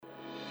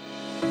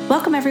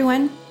Welcome,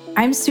 everyone.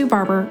 I'm Sue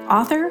Barber,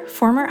 author,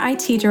 former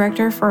IT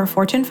director for a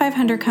Fortune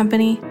 500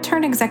 company,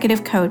 turned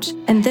executive coach,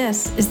 and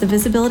this is the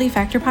Visibility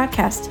Factor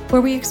podcast,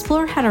 where we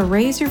explore how to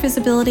raise your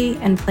visibility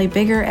and play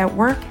bigger at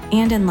work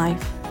and in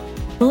life.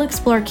 We'll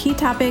explore key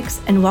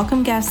topics and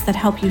welcome guests that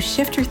help you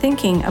shift your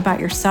thinking about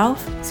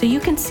yourself so you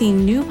can see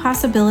new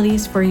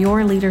possibilities for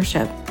your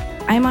leadership.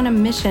 I'm on a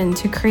mission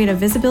to create a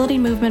visibility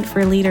movement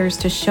for leaders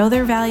to show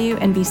their value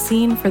and be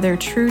seen for their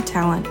true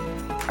talent.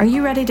 Are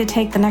you ready to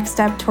take the next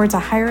step towards a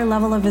higher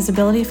level of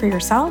visibility for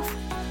yourself?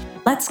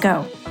 Let's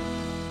go.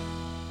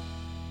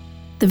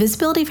 The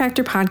Visibility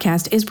Factor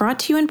podcast is brought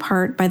to you in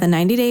part by the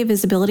 90-Day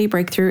Visibility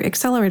Breakthrough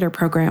Accelerator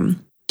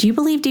program. Do you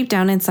believe deep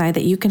down inside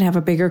that you can have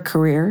a bigger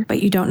career,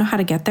 but you don't know how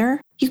to get there?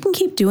 You can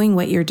keep doing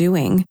what you're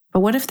doing,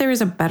 but what if there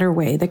is a better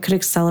way that could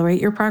accelerate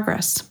your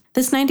progress?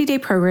 This 90-day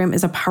program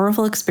is a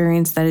powerful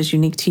experience that is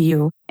unique to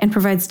you and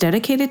provides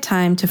dedicated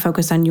time to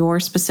focus on your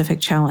specific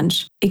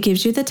challenge. It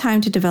gives you the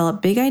time to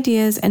develop big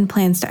ideas and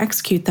plans to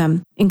execute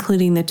them,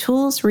 including the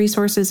tools,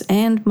 resources,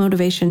 and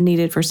motivation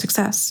needed for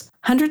success.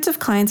 Hundreds of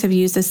clients have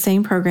used this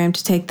same program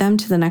to take them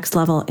to the next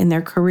level in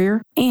their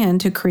career and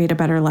to create a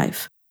better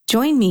life.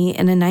 Join me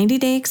in a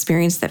 90-day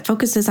experience that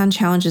focuses on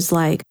challenges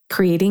like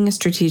creating a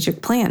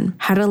strategic plan,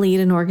 how to lead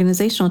an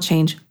organizational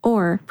change,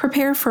 or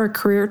prepare for a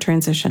career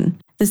transition.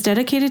 This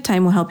dedicated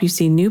time will help you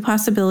see new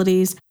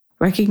possibilities,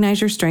 recognize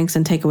your strengths,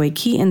 and take away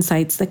key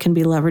insights that can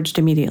be leveraged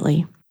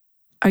immediately.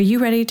 Are you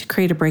ready to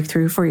create a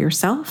breakthrough for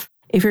yourself?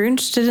 If you're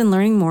interested in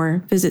learning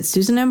more, visit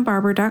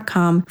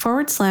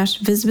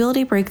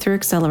susanmbarber.com/Visibility Breakthrough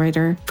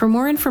Accelerator for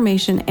more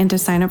information and to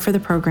sign up for the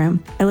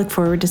program. I look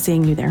forward to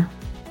seeing you there.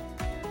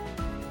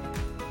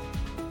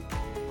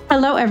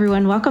 Hello,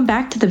 everyone. Welcome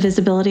back to the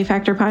Visibility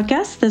Factor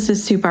podcast. This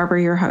is Sue Barber,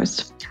 your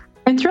host.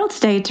 I'm thrilled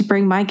today to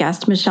bring my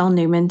guest, Michelle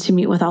Newman, to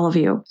meet with all of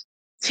you.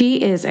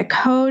 She is a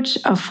coach,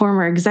 a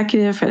former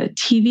executive for the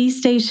TV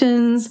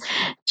stations.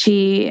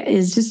 She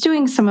is just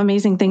doing some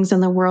amazing things in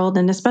the world,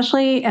 and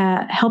especially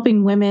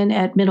helping women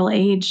at middle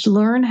age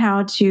learn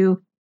how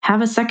to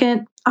have a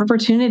second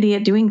opportunity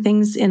at doing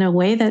things in a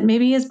way that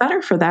maybe is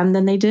better for them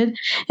than they did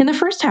in the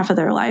first half of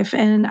their life.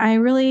 And I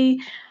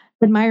really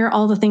admire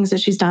all the things that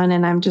she's done,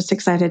 and I'm just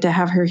excited to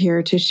have her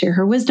here to share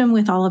her wisdom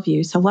with all of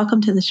you. So welcome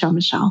to the show,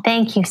 Michelle.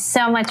 Thank you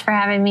so much for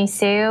having me,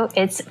 Sue.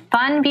 It's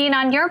fun being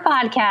on your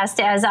podcast,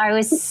 as I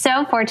was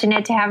so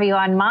fortunate to have you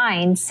on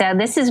mine. So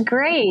this is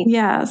great.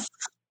 Yes,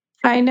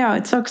 I know.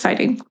 It's so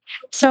exciting.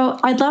 So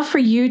I'd love for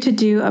you to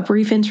do a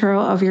brief intro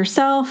of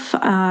yourself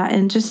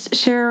and just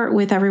share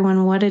with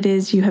everyone what it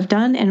is you have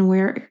done and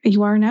where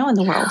you are now in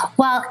the world.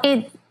 Well,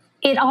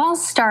 It all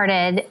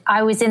started,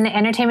 I was in the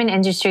entertainment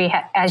industry,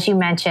 as you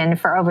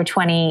mentioned, for over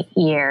 20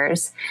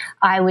 years.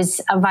 I was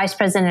a vice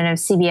president of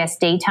CBS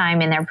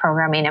Daytime in their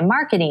programming and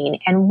marketing.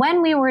 And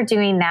when we were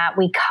doing that,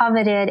 we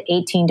coveted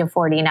 18 to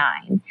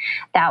 49.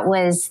 That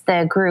was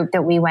the group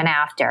that we went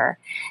after.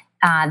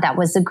 That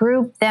was the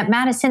group that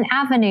Madison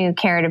Avenue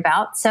cared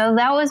about. So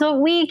that was what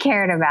we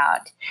cared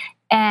about.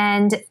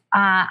 And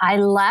I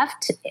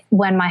left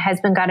when my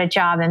husband got a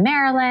job in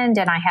Maryland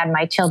and I had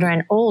my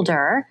children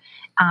older.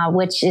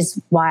 Which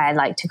is why I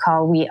like to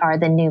call we are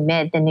the new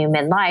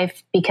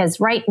midlife,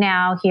 because right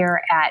now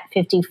here at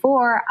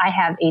 54, I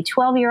have a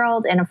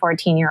 12-year-old and a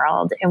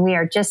 14-year-old, and we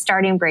are just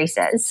starting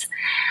braces.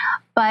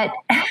 But,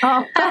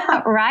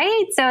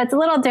 right? So it's a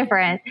little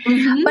different,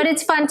 but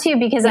it's fun too,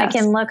 because yes. I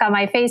can look on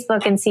my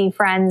Facebook and see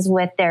friends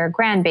with their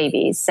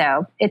grandbabies.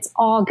 So it's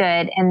all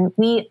good. And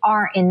we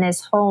are in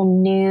this whole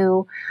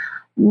new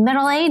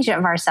middle age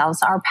of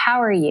ourselves, our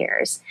power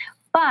years.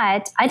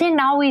 But I didn't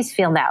always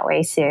feel that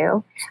way,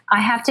 Sue. I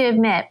have to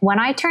admit, when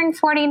I turned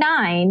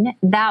 49,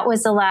 that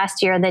was the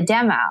last year of the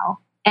demo.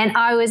 And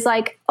I was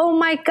like, oh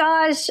my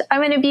gosh,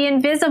 I'm going to be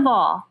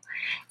invisible.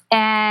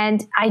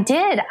 And I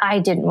did. I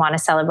didn't want to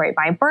celebrate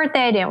my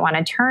birthday. I didn't want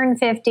to turn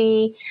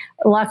 50.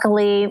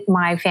 Luckily,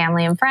 my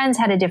family and friends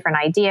had a different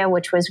idea,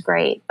 which was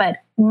great. But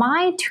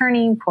my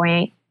turning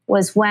point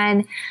was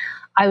when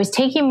I was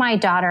taking my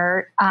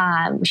daughter,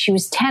 she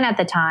was 10 at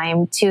the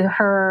time, to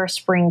her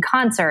spring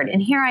concert.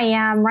 And here I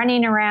am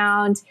running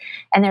around,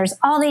 and there's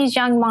all these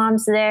young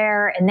moms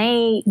there, and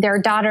their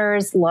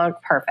daughters look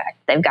perfect.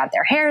 They've got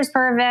their hairs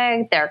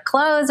perfect, their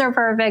clothes are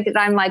perfect. And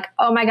I'm like,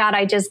 oh my God,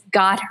 I just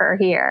got her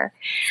here.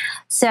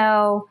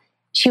 So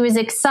she was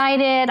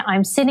excited.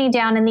 I'm sitting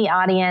down in the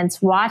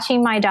audience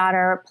watching my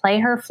daughter play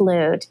her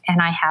flute,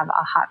 and I have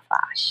a hot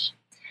flash.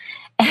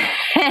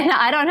 And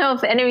I don't know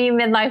if any of you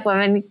midlife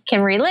women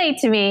can relate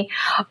to me,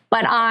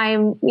 but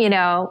I'm,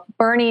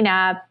 burning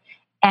up.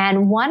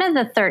 And one of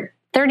the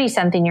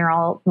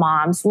 30-something-year-old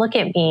moms look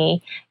at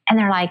me and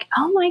they're like,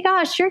 oh my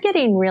gosh, you're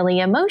getting really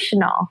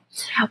emotional,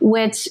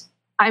 which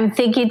I'm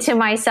thinking to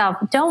myself,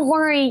 don't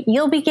worry,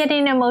 you'll be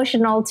getting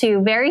emotional too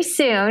very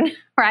soon,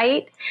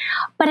 right?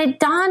 But it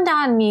dawned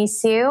on me,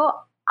 Sue,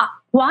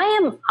 why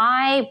am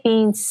I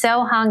being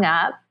so hung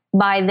up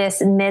by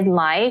this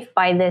midlife,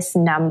 by this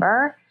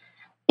number?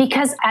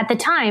 Because at the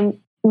time,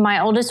 my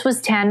oldest was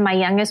 10, my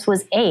youngest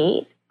was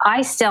 8.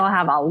 I still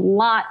have a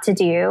lot to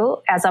do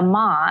as a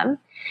mom.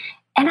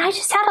 And I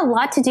just had a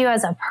lot to do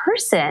as a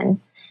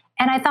person.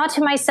 And I thought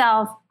to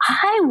myself,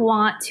 I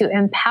want to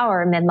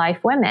empower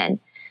midlife women.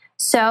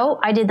 So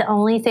I did the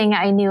only thing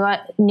I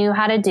knew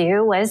how to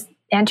do was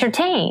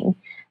entertain.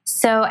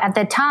 So at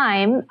the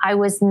time, I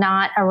was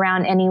not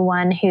around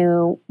anyone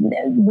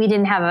we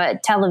didn't have a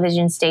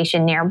television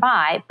station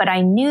nearby, but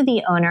I knew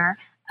the owner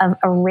of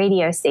a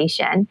radio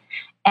station.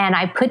 And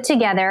I put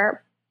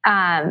together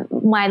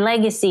my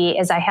legacy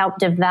is I helped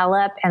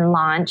develop and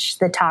launch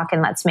the Talk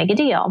and Let's Make a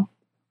Deal.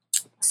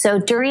 So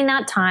during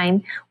that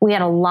time, we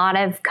had a lot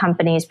of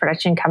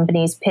production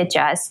companies pitch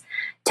us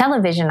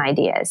television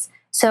ideas.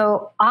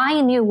 So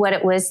I knew what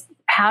it was,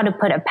 how to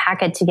put a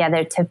packet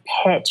together to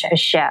pitch a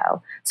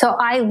show. So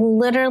I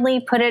literally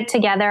put it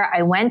together.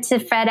 I went to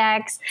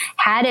FedEx,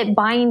 had it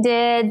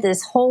binded,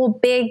 this whole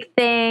big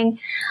thing.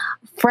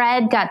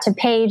 Fred got to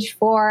page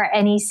 4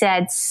 and he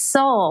said,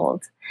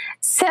 sold.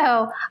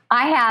 So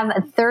I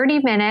have 30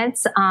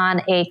 minutes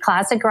on a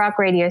classic rock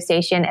radio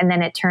station, and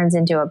then it turns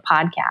into a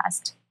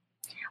podcast.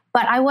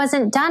 But I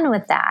wasn't done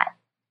with that.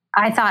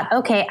 I thought,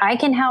 okay, I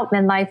can help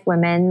midlife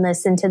women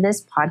listen to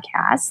this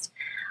podcast,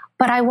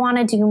 but I want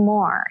to do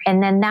more.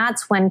 And then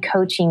that's when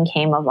coaching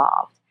came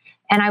evolved.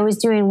 And I was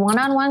doing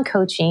one-on-one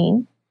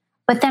coaching,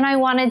 but then I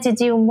wanted to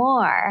do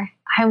more.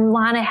 I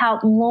want to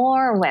help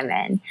more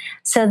women.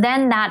 So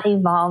then that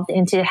evolved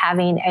into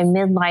having a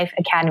midlife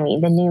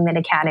academy, the Newman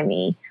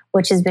Academy,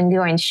 which has been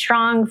going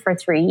strong for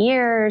 3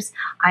 years.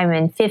 I'm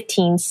in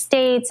 15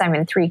 states. I'm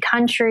in 3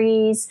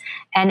 countries,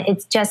 and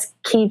it just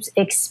keeps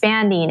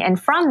expanding. And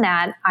from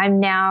that, I'm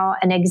now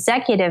an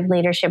executive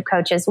leadership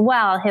coach as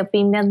well,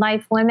 helping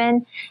midlife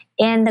women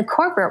in the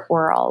corporate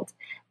world.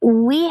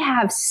 We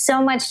have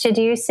so much to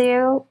do,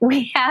 Sue.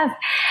 We're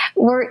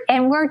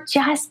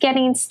just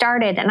getting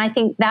started. And I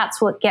think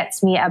that's what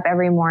gets me up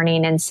every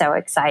morning and so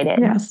excited.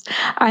 Yes.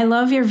 I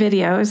love your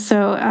videos.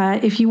 So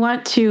if you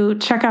want to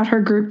check out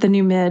her group, The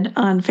New Mid,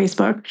 on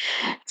Facebook,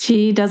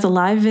 she does a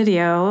live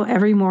video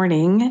every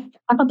morning.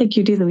 I don't think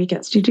you do the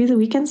weekends. Do you do the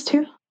weekends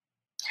too?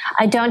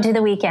 I don't do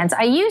the weekends.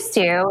 I used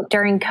to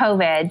during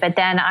COVID, but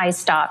then I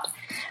stopped.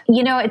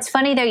 It's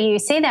funny that you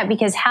say that,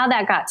 because how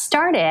that got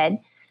started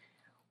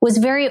was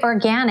very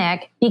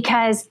organic,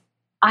 because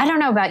I don't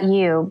know about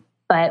you,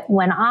 but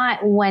when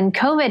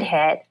COVID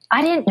hit,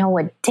 I didn't know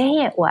what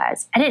day it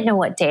was. I didn't know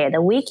what day of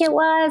the week it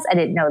was. I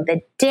didn't know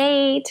the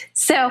date.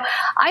 So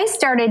I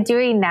started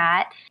doing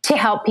that to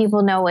help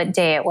people know what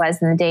day it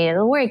was and the day of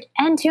the week,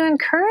 and to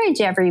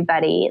encourage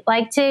everybody,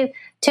 like to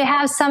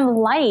have some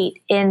light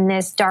in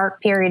this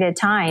dark period of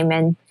time.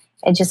 And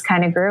it just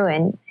kind of grew.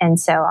 And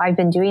so I've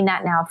been doing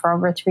that now for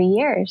over 3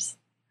 years.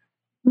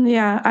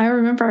 Yeah, I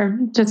remember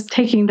just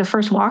taking the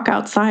first walk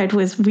outside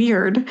was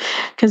weird,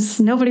 because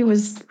nobody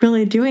was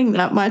really doing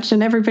that much,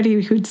 and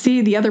everybody who'd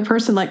see the other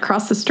person like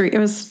cross the street.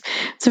 It's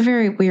a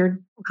very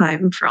weird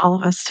time for all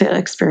of us to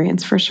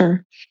experience, for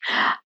sure.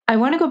 I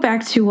want to go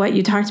back to what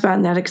you talked about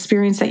in that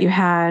experience that you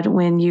had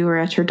when you were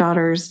at your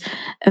daughter's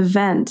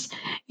event.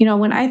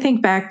 When I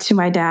think back to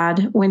my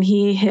dad, when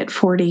he hit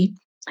 40,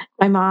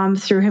 my mom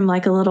threw him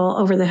like a little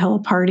over the hill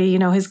party.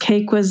 His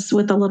cake was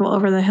with a little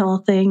over the hill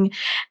thing.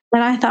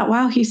 And I thought,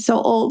 wow, he's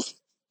so old.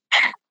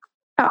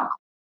 Oh,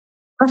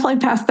 definitely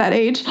past that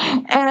age.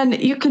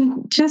 And you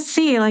can just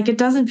see, like, it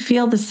doesn't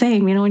feel the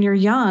same. When you're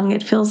young,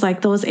 it feels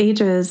like those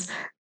ages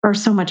are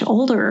so much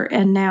older.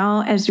 And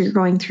now as you're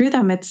going through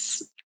them,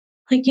 it's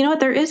like,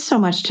 there is so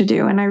much to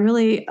do. And I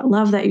really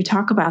love that you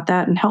talk about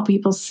that and help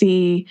people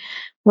see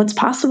what's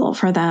possible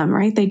for them,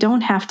 right? They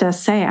don't have to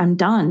say, I'm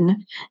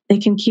done. They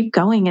can keep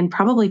going and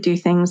probably do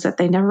things that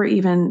they never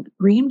even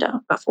dreamed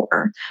of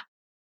before.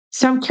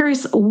 So I'm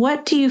curious,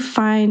 what do you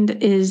find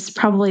is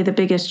probably the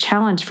biggest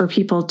challenge for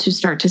people to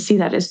start to see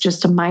that? Is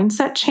just a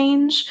mindset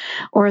change?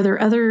 Or are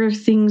there other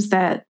things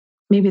that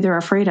maybe they're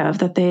afraid of,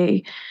 that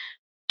they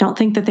don't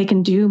think that they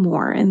can do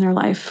more in their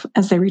life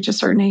as they reach a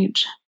certain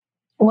age?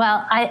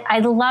 Well, I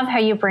love how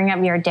you bring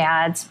up your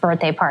dad's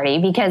birthday party,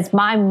 because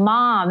my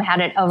mom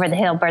had an over the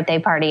hill birthday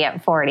party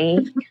at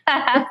 40.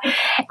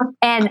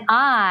 And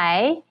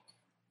I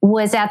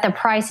was at the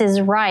Price is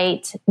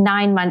Right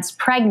 9 months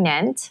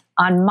pregnant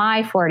on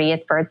my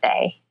 40th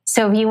birthday.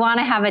 So if you want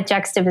to have a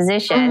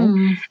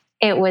juxtaposition,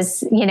 it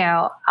was,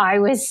 I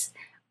was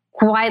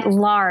quite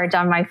large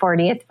on my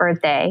 40th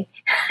birthday,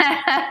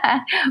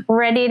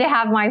 ready to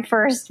have my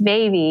first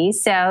baby.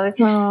 So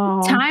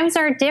times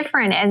are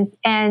different,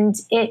 and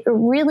it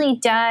really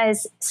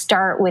does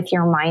start with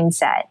your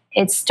mindset.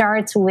 It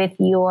starts with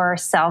your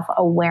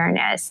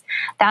self-awareness.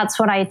 That's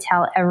what I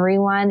tell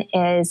everyone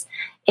is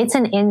it's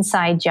an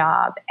inside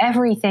job.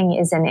 Everything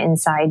is an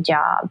inside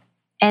job.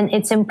 And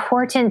it's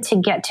important to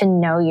get to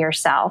know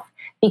yourself,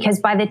 because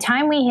by the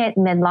time we hit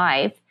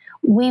midlife,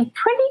 we've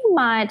pretty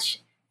much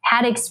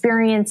had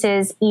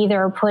experiences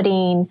either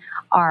putting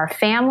our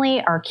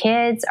family, our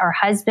kids, our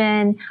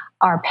husband,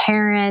 our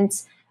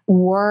parents,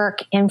 work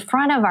in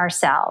front of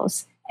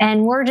ourselves.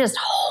 And we're just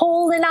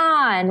holding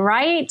on,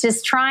 right?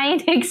 Just trying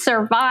to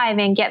survive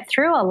and get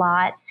through a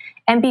lot.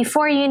 And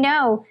before you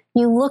know,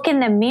 you look in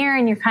the mirror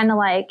and you're kind of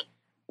like,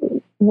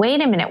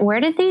 wait a minute, where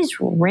did these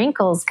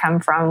wrinkles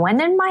come from? When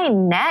did my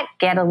neck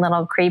get a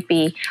little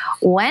creepy?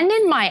 When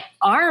did my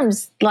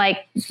arms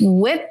like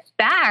whip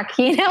back?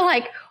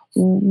 Like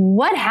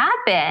what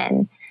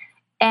happened?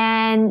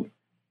 And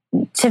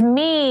to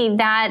me,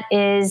 that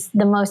is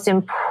the most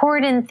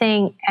important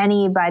thing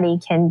anybody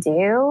can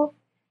do,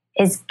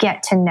 is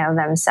get to know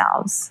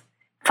themselves,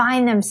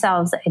 find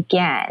themselves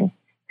again.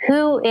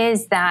 Who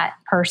is that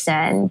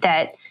person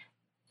that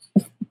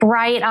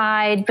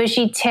bright-eyed,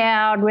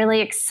 bushy-tailed,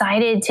 really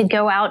excited to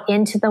go out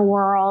into the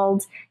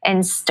world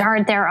and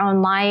start their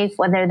own life,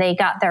 whether they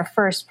got their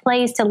first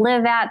place to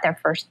live at, their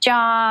first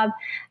job,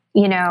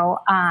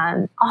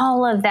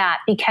 all of that.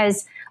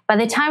 Because by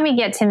the time we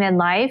get to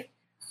midlife,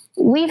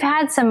 we've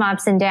had some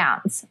ups and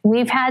downs.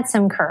 We've had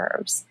some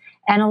curves.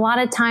 And a lot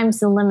of times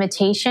the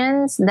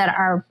limitations that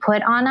are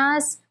put on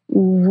us,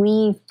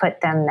 we've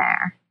put them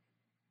there.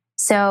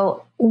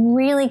 So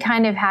really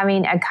kind of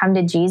having a come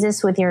to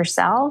Jesus with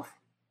yourself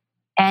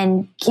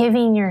and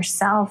giving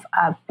yourself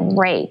a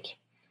break.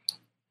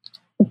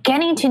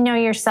 Getting to know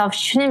yourself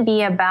shouldn't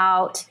be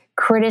about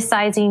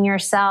criticizing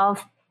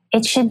yourself.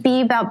 It should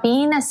be about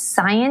being a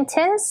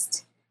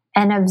scientist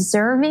and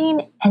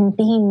observing and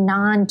being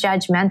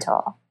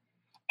non-judgmental.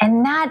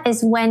 And that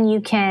is when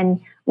you can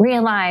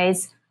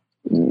realize,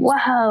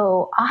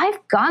 whoa,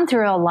 I've gone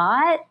through a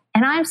lot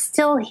and I'm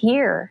still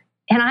here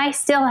and I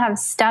still have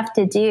stuff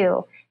to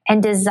do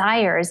and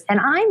desires. And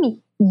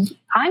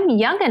I'm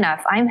young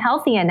enough, I'm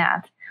healthy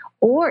enough.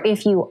 Or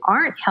if you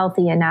aren't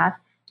healthy enough,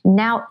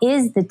 now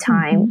is the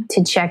time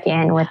to check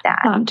in with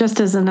that. Just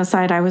as an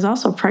aside, I was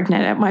also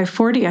pregnant at my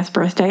 40th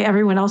birthday.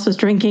 Everyone else was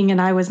drinking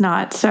and I was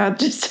not. So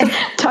just to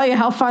tell you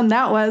how fun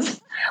that was.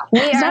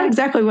 It's not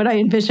exactly what I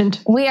envisioned.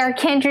 We are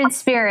kindred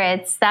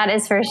spirits, that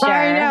is for sure.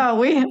 I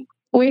know.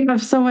 We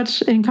have so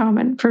much in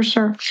common, for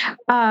sure.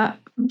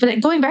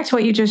 But going back to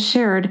what you just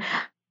shared,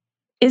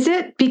 is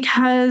it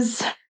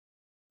because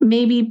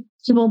maybe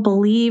people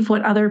believe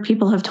what other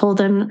people have told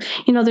them?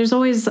 There's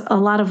always a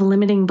lot of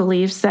limiting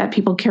beliefs that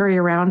people carry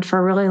around for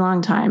a really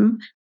long time.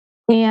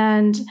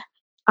 And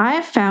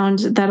I've found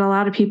that a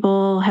lot of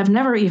people have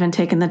never even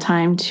taken the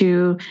time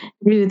to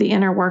do the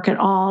inner work at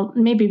all,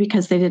 maybe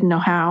because they didn't know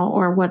how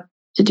or what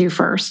to do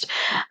first.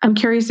 I'm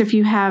curious if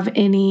you have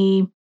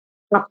any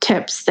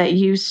tips that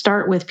you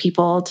start with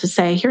people to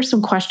say, here's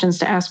some questions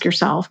to ask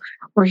yourself,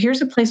 or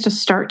here's a place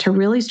to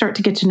really start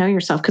to get to know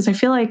yourself. Because I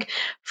feel like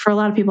for a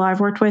lot of people I've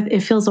worked with,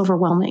 it feels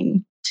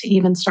overwhelming to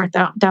even start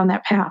down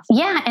that path.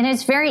 Yeah, and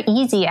it's very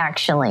easy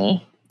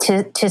actually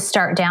to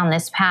start down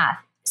this path.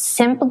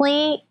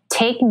 Simply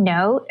take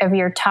note of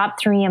your top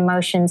 3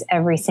 emotions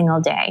every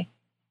single day.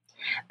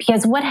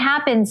 Because what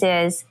happens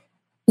is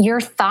your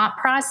thought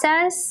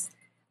process,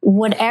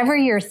 whatever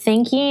you're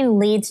thinking,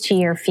 leads to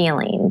your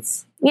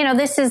feelings.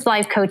 This is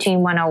life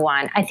coaching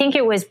 101. I think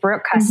it was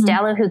Brooke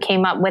Costello who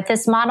came up with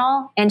this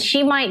model, and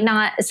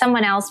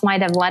someone else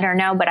might have let her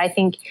know, but I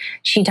think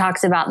she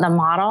talks about the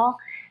model.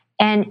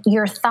 And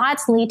your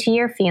thoughts lead to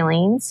your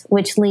feelings,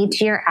 which lead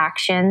to your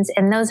actions,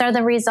 and those are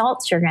the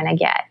results you're going to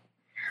get.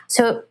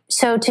 So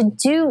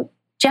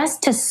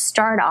to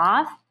start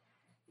off,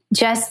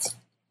 just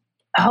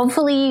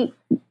hopefully,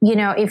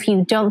 if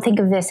you don't think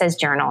of this as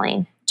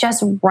journaling,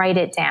 just write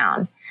it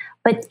down,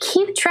 but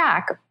keep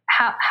track.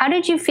 How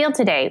did you feel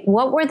today?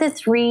 What were the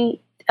 3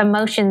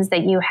 emotions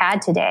that you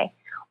had today?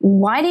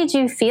 Why did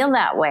you feel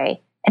that way?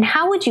 And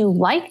how would you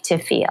like to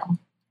feel?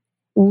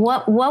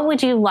 What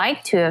would you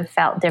like to have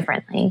felt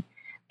differently?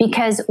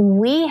 Because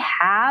we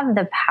have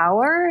the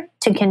power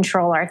to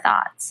control our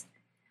thoughts.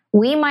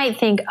 We might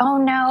think, oh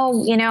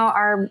no,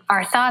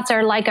 our thoughts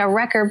are like a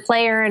record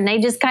player and they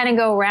just kind of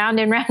go round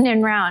and round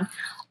and round.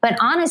 But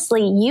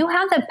honestly, you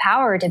have the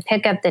power to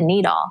pick up the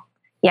needle.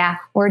 Yeah,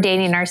 we're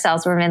dating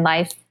ourselves. We're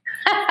midlife.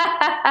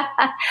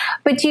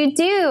 But you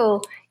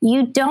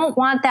don't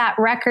want that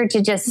record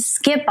to just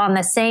skip on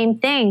the same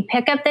thing.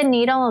 Pick up the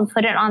needle and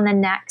put it on the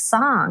next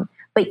song.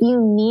 But you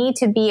need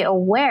to be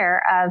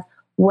aware of,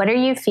 what are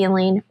you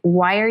feeling?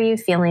 Why are you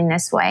feeling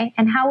this way?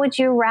 And how would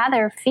you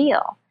rather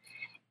feel?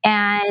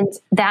 And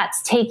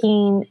that's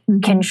taking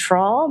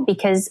control,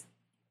 because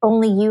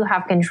only you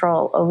have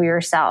control over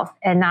yourself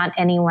and not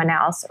anyone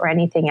else or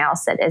anything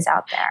else that is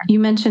out there. You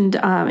mentioned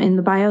in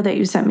the bio that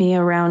you sent me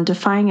around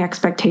defying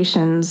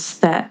expectations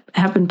that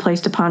have been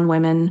placed upon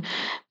women,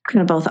 kind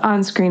of both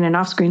on screen and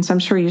off screen. So I'm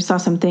sure you saw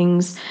some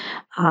things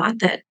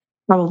that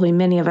probably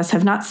many of us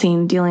have not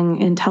seen dealing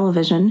in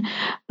television.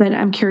 But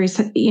I'm curious,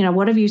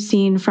 what have you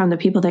seen from the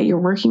people that you're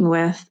working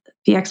with,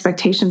 the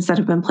expectations that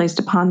have been placed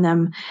upon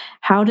them?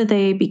 How do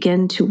they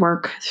begin to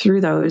work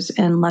through those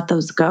and let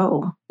those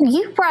go?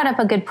 You brought up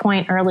a good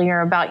point earlier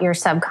about your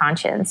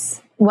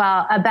subconscious.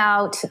 Well,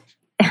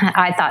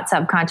 I thought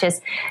subconscious,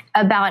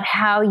 about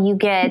how you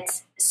get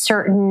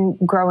certain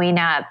growing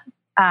up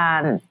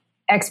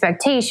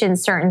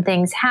expectations, certain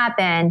things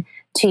happen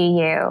to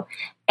you.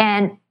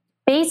 And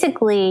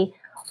basically,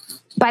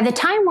 by the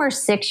time we're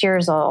 6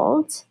 years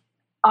old,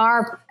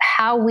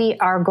 how we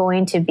are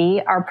going to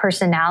be, our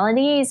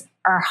personalities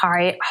are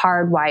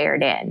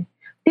hardwired in.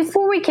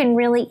 before we can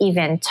really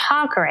even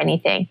talk or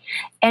anything.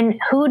 And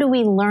who do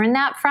we learn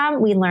that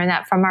from? We learn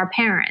that from our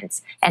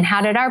parents. And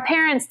how did our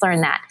parents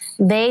learn that?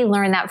 They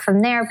learned that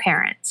from their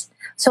parents.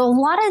 So a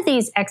lot of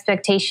these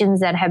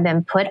expectations that have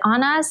been put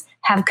on us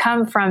have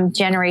come from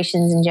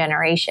generations and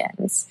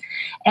generations.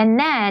 And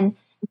then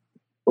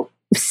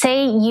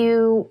say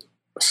you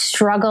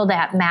struggled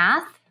at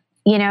math,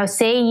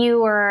 say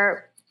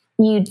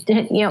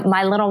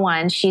my little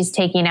one, she's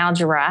taking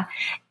algebra,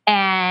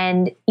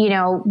 and,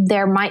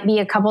 there might be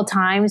a couple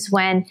times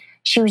when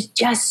she was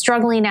just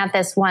struggling at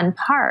this one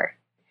part.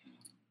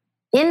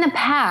 In the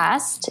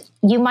past,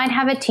 you might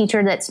have a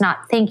teacher that's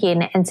not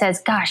thinking and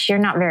says, gosh, you're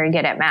not very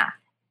good at math.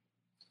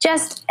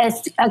 Just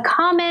as a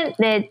comment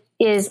that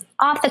is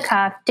off the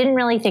cuff, didn't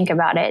really think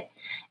about it.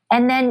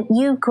 And then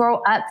you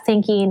grow up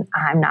thinking,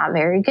 I'm not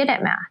very good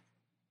at math.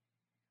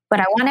 But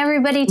I want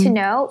everybody to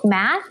know,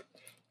 math,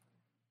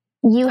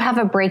 you have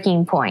a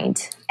breaking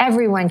point.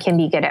 Everyone can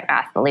be good at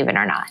math, believe it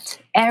or not.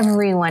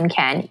 Everyone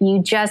can.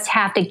 You just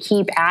have to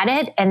keep at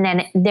it, and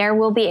then there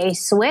will be a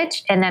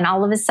switch, and then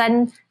all of a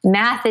sudden,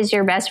 math is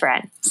your best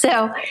friend.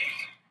 So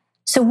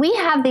we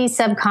have these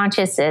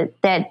subconscious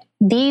that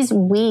these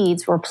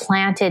weeds were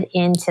planted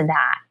into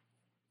that.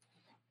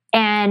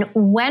 And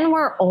when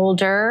we're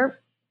older,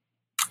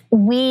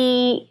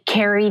 we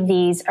carry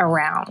these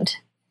around.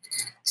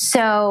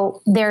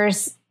 So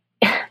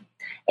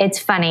it's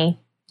funny.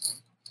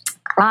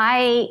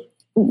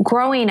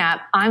 Growing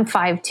up, I'm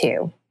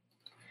 5'2".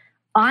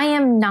 I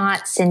am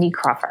not Cindy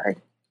Crawford.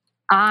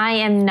 I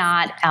am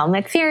not Elle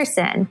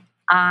Macpherson.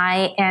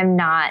 I am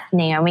not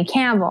Naomi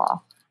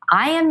Campbell.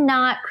 I am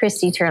not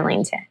Christy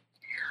Turlington.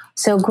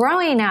 So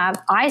growing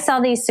up, I saw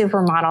these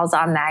supermodels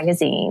on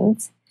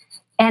magazines,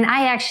 and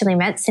I actually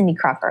met Cindy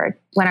Crawford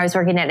when I was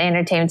working at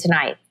Entertainment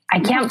Tonight. I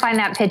can't find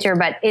that picture,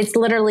 but it's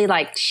literally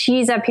like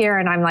she's up here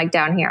and I'm like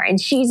down here, and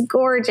she's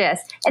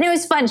gorgeous. And it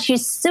was fun.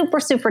 She's super,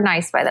 super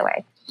nice, by the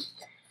way.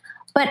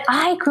 But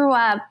I grew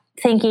up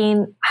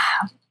thinking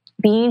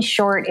being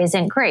short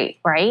isn't great,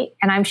 right?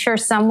 And I'm sure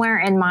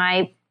somewhere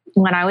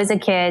when I was a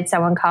kid,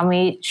 someone called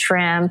me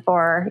shrimp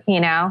or,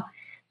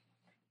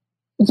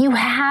 you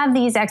have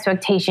these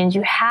expectations.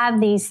 You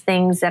have these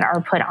things that are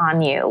put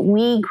on you.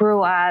 We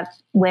grew up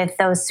with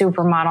those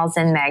supermodels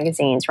in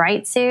magazines,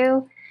 right,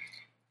 Sue?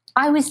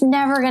 I was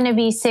never going to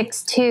be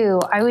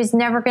 6'2". I was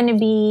never going to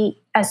be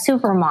a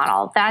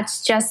supermodel.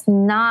 That's just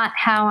not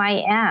how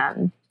I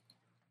am.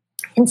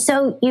 And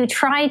so you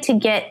try to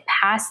get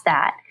past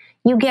that.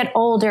 You get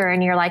older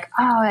and you're like,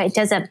 oh, it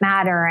doesn't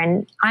matter.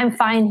 And I'm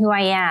fine who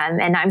I am.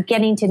 And I'm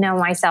getting to know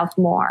myself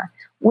more,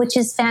 which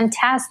is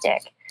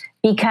fantastic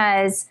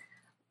because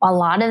a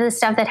lot of the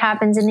stuff that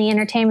happens in the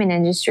entertainment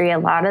industry, a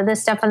lot of the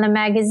stuff in the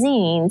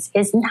magazines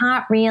is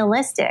not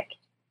realistic.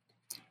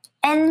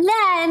 And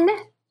then,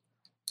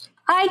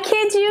 I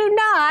kid you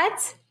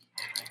not,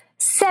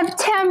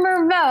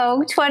 September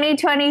Vogue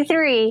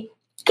 2023,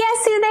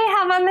 guess who they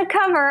have on the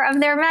cover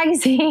of their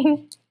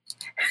magazine?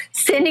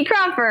 Cindy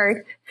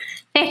Crawford,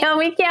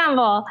 Naomi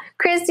Campbell,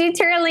 Christy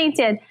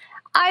Turlington.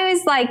 I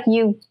was like,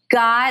 you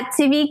got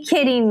to be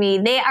kidding me.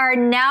 They are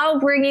now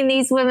bringing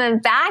these women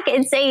back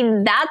and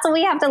saying that's what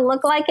we have to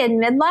look like in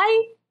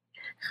midlife.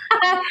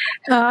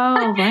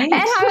 Oh, right. And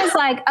I was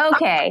like,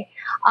 okay,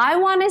 I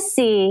want to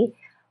see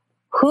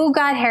who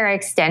got hair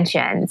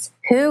extensions,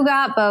 who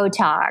got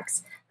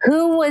Botox,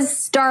 who was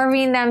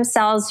starving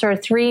themselves for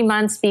 3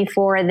 months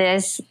before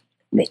this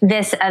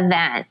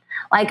event.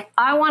 Like,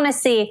 I want to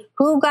see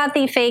who got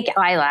the fake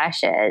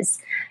eyelashes,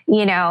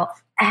 what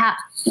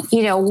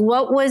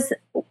was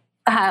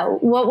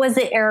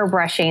the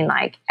airbrushing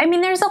like? I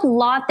mean, there's a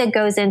lot that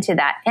goes into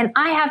that. And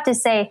I have to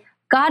say,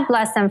 God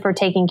bless them for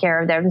taking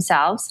care of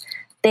themselves.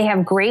 They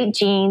have great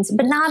genes,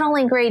 but not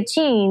only great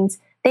genes,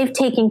 they've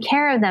taken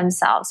care of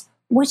themselves,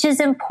 which is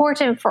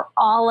important for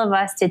all of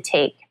us to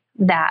take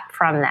that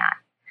from that.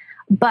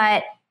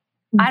 But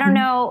I don't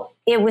know,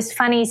 it was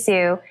funny,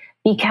 Sue,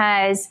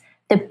 because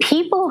the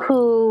people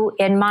who,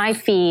 in my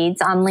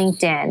feeds on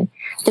LinkedIn,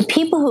 the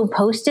people who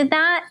posted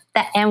that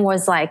and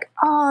was like,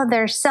 oh,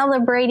 they're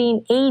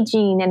celebrating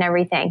aging and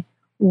everything,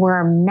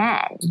 were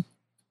men.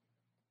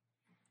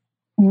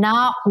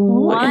 Not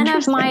one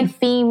of my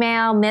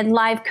female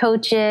midlife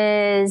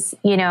coaches,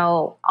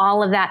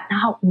 all of that,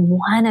 not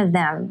one of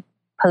them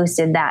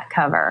posted that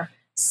cover.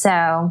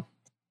 So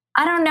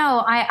I don't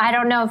know. I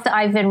don't know if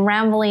I've been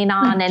rambling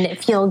on and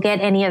if you'll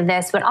get any of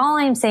this, but all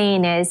I'm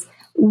saying is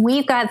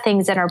we've got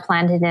things that are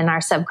planted in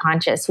our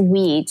subconscious,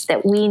 weeds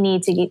that we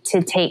need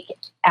to take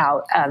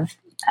out of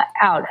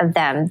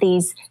them.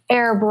 These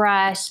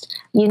airbrushed,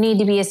 you need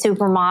to be a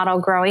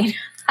supermodel growing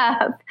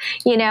up,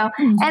 And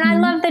I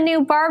love the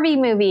new Barbie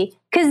movie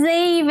because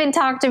they even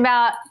talked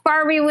about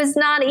Barbie was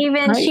not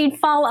even, right. She'd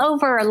fall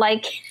over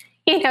like,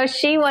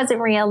 she wasn't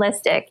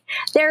realistic.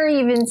 They're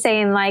even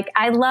saying like,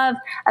 I love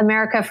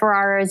America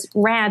Ferrera's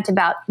rant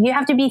about you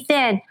have to be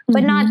thin,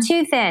 but not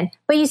too thin,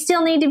 but you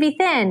still need to be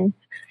thin.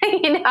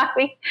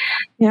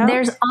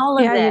 There's all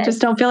of this. You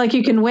just don't feel like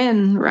you can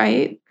win,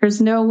 right?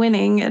 There's no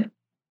winning.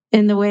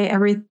 in the way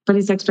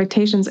everybody's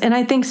expectations. And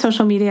I think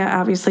social media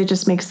obviously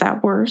just makes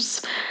that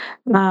worse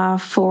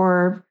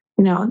for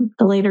the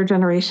later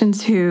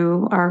generations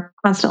who are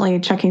constantly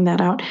checking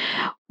that out.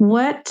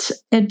 What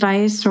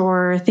advice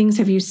or things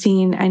have you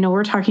seen? I know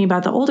we're talking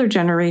about the older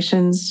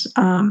generations,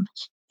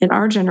 in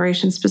our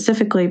generation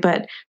specifically,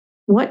 but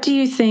what do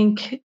you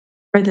think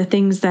are the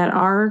things that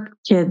our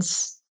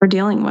kids are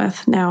dealing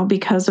with now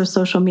because of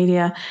social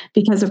media,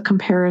 because of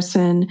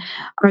comparison?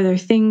 Are there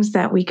things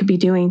that we could be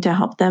doing to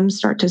help them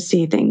start to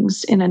see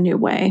things in a new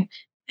way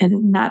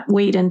and not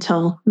wait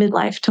until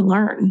midlife to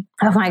learn?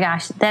 Oh my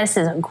gosh, this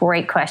is a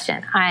great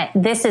question.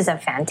 This is a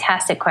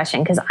fantastic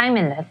question because I'm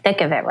in the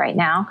thick of it right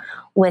now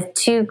with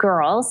two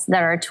girls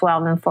that are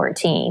 12 and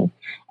 14.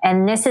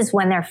 And this is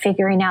when they're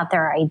figuring out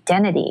their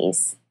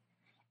identities.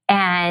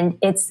 And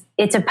it's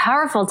a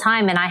powerful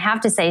time. And I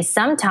have to say,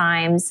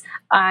 sometimes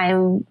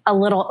I'm a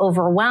little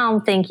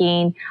overwhelmed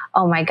thinking,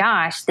 oh my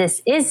gosh,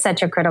 this is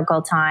such a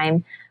critical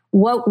time.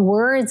 What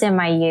words am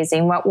I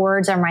using? What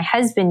words are my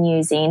husband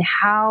using?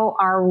 How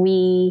are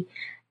we,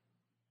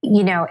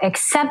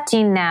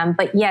 accepting them,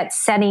 but yet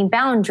setting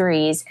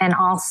boundaries? And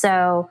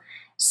also,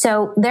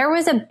 so there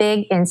was a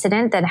big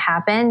incident that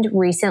happened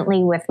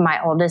recently with my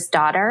oldest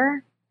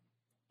daughter.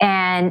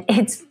 And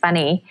it's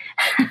funny.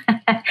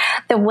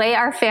 The way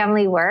our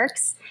family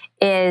works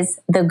is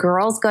the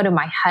girls go to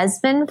my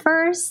husband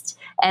first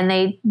and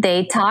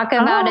they talk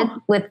about it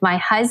with my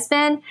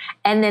husband.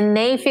 And then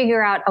they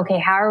figure out, okay,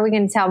 how are we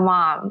going to tell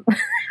mom?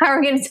 How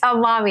are we going to tell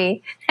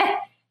mommy?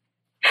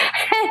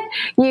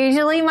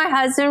 Usually my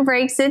husband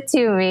breaks it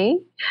to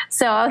me.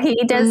 So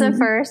he does it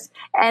first.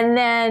 And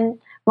then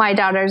my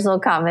daughters will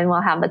come and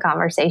we'll have the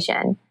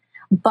conversation.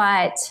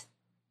 But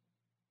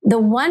the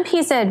one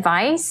piece of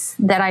advice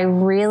that I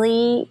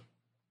really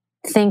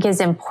think is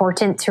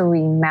important to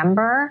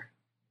remember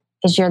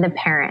is you're the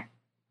parent.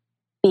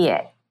 Be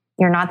it.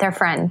 You're not their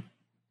friend.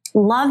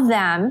 Love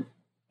them,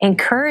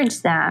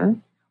 encourage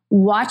them,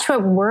 watch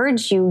what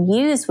words you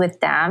use with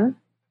them,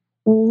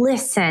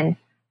 listen,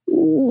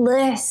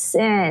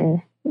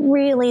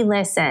 really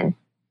listen.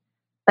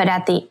 But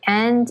at the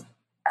end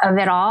of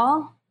it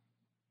all,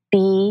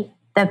 be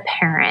the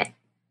parent.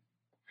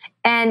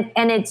 And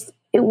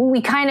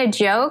we kind of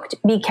joked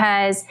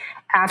because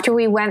after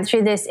we went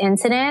through this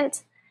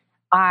incident,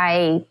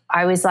 I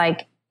was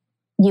like,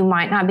 you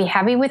might not be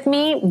happy with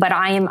me, but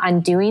I am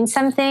undoing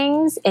some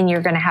things and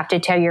you're going to have to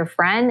tell your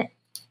friend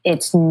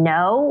it's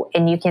no.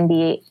 And you can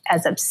be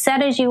as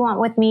upset as you want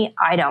with me.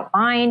 I don't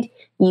mind.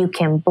 You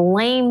can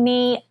blame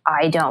me.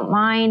 I don't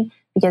mind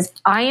because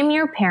I am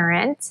your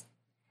parent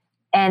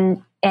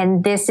and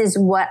this is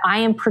what I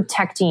am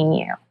protecting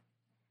you.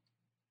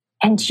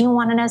 And do you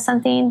want to know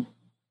something?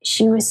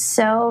 She was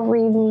so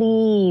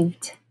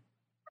relieved.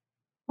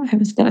 I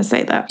was going to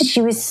say that.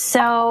 She was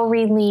so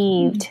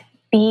relieved.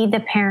 Be the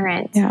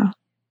parent.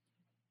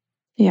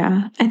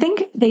 Yeah. I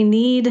think they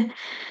need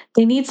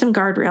some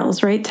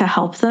guardrails, right, to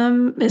help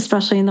them,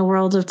 especially in the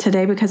world of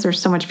today, because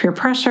there's so much peer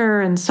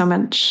pressure and so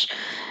much,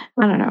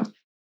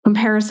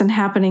 comparison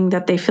happening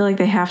that they feel like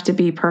they have to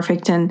be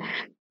perfect. And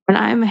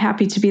I'm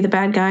happy to be the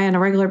bad guy on a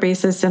regular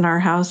basis in our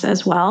house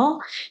as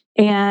well.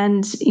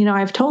 And,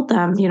 I've told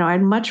them,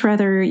 I'd much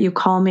rather you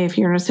call me if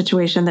you're in a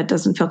situation that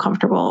doesn't feel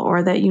comfortable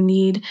or that you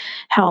need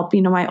help.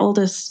 My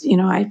oldest,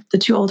 the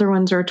two older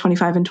ones are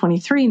 25 and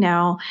 23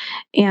 now.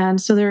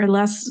 And so they're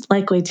less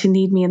likely to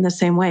need me in the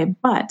same way.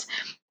 But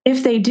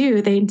if they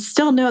do, they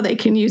still know they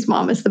can use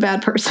mom as the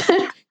bad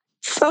person.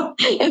 So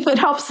if it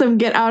helps them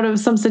get out of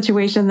some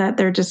situation that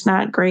they're just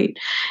not great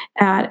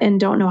at and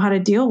don't know how to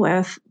deal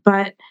with.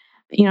 But,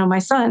 my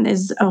son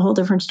is a whole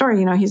different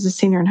story. He's a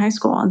senior in high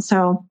school. And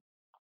so,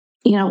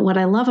 what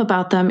I love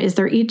about them is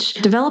they're each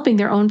developing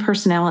their own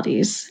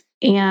personalities.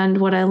 And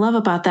what I love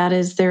about that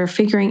is they're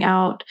figuring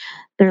out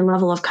their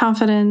level of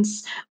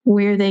confidence,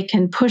 where they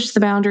can push the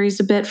boundaries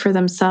a bit for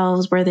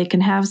themselves, where they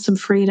can have some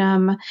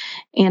freedom,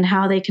 and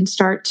how they can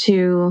start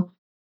to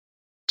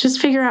just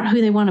figure out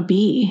who they want to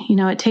be.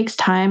 It takes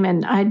time,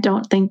 and I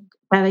don't think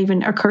that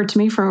even occurred to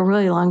me for a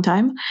really long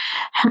time.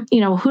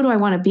 Who do I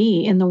want to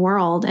be in the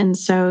world? And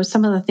so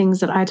some of the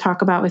things that I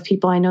talk about with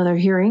people, I know they're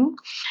hearing,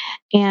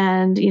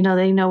 and,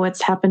 they know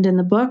what's happened in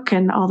the book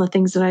and all the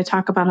things that I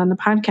talk about on the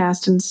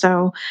podcast. And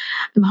so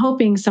I'm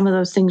hoping some of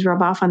those things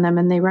rub off on them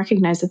and they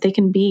recognize that they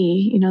can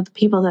be, the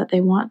people that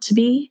they want to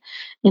be,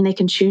 and they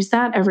can choose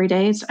that every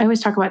day. I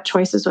always talk about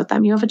choices with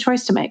them. You have a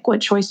choice to make. What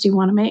choice do you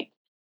want to make?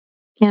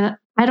 And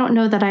I don't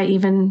know that I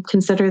even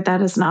considered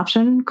that as an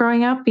option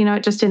growing up.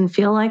 It just didn't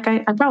feel like I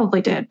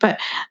probably did, but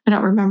I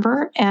don't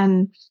remember.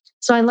 And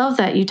so I love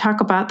that you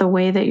talk about the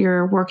way that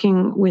you're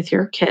working with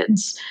your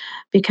kids,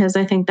 because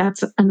I think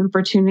that's an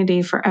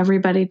opportunity for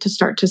everybody to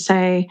start to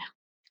say,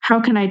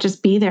 how can I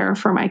just be there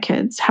for my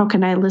kids? How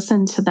can I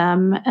listen to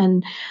them?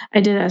 And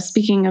I did a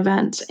speaking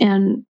event,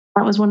 and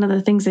that was one of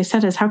the things they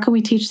said is, how can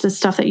we teach the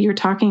stuff that you're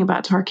talking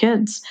about to our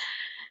kids?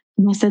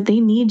 And I said, they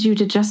need you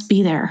to just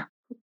be there.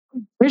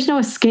 There's no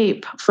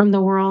escape from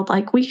the world.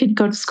 Like, we could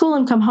go to school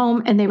and come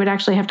home and they would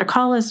actually have to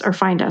call us or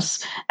find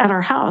us at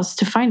our house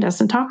to find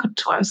us and talk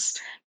to us.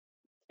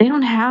 They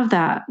don't have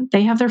that.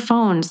 They have their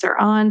phones. They're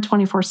on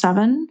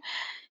 24/7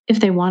 if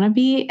they want to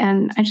be.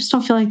 And I just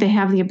don't feel like they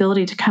have the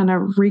ability to kind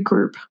of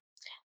regroup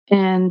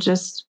and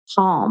just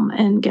calm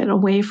and get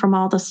away from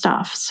all the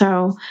stuff.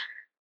 So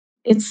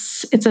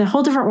it's a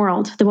whole different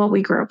world than what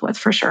we grew up with,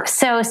 for sure.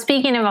 So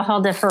speaking of a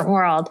whole different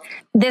world,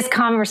 this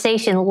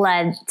conversation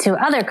led to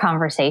other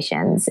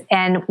conversations.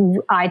 And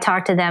I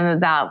talked to them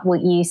about what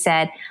you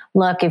said.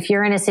 Look, if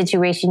you're in a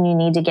situation you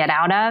need to get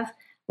out of,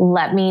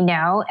 let me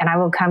know and I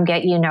will come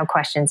get you, no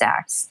questions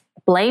asked.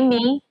 Blame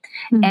me.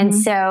 Mm-hmm. And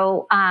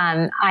so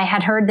I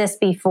had heard this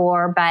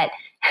before, but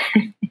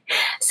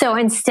so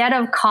instead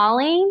of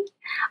calling,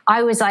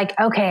 I was like,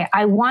 okay,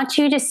 I want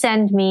you to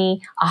send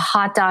me a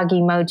hot dog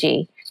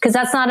emoji, because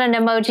that's not an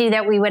emoji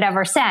that we would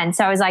ever send.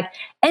 So I was like,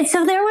 and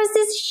so there was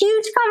this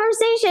huge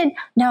conversation.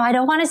 No, I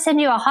don't want to send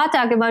you a hot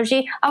dog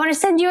emoji. I want to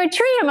send you a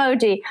tree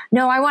emoji.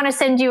 No, I want to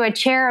send you a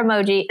chair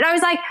emoji. And I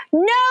was like,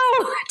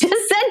 no,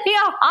 just send me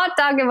a hot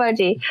dog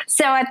emoji.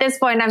 So at this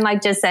point, I'm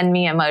like, just send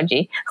me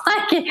emoji.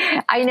 Like,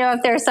 I know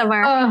if there's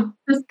somewhere.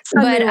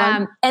 But,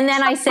 and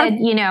then I said,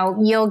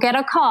 you'll get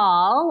a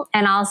call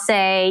and I'll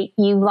say,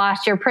 you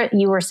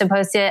were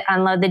supposed to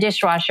unload the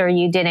dishwasher.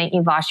 You didn't,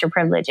 you've lost your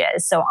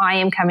privileges. So I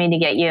am coming to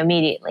get you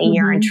immediately. Mm-hmm.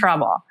 You're in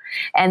trouble.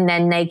 And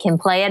then they can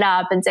play it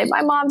up and say,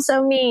 my mom's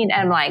so mean.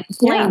 And I'm like,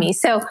 blame me.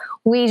 So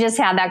we just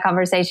had that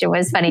conversation. It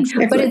was funny.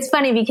 Exactly. But it's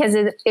funny because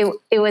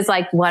it was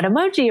like, what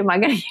emoji am I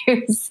going to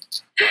use?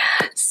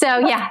 So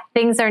yeah,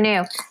 things are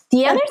new.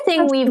 The other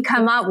thing we've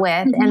come up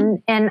with,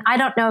 and I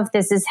don't know if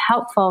this is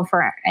helpful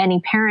for any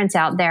parents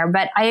out there,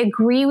 but I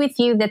agree with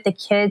you that the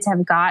kids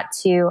have got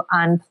to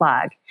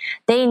unplug.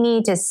 They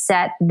need to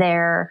set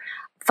their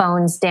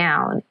phones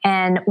down.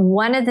 And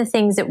one of the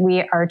things that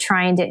we are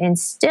trying to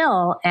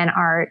instill in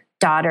our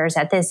daughters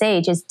at this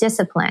age is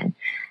discipline.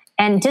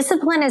 And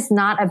discipline is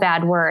not a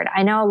bad word.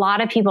 I know a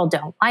lot of people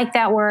don't like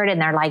that word and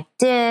they're like,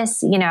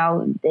 it's,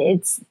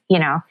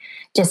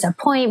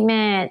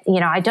 disappointment.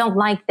 I don't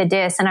like the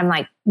dis. And I'm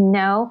like,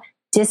 no,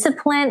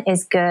 discipline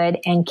is good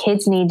and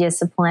kids need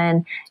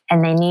discipline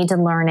and they need to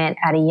learn it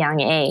at a young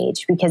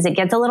age because it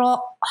gets a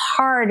little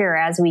harder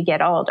as we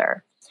get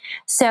older.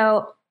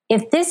 So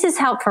if this is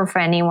helpful for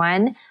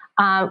anyone,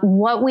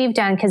 what we've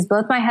done, because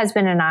both my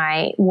husband and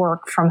I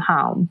work from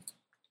home.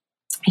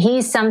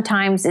 He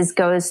sometimes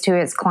goes to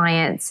his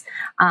clients'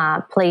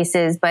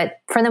 places,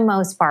 but for the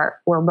most part,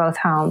 we're both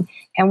home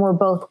and we're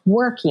both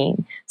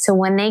working. So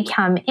when they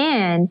come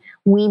in,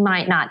 we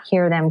might not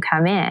hear them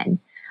come in.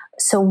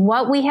 So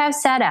what we have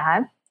set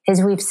up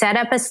is we've set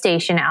up a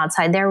station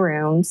outside their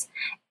rooms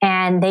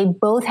and they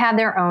both have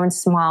their own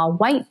small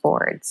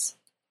whiteboards.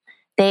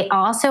 They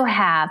also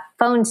have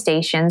phone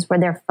stations where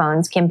their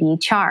phones can be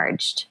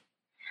charged.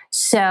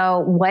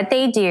 So what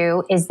they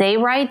do is they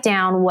write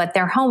down what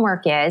their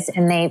homework is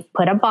and they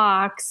put a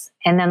box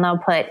and then they'll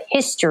put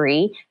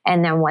history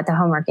and then what the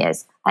homework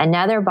is.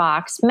 Another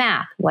box,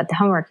 math, what the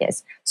homework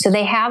is. So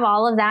they have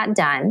all of that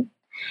done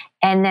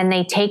and then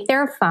they take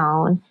their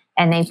phone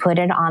and they put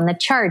it on the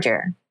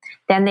charger.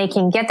 Then they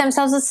can get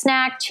themselves a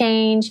snack,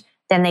 change,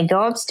 then they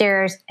go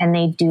upstairs and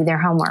they do their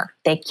homework.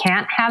 They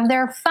can't have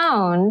their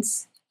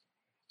phones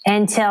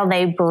until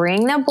they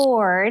bring the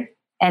board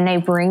and they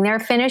bring their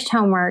finished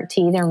homework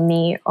to either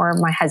me or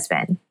my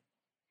husband.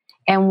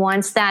 And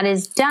once that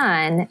is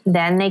done,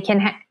 then they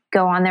can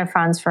go on their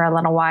phones for a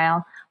little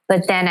while.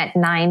 But then at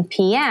 9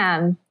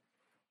 p.m.,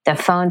 the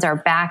phones are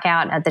back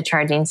out at the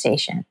charging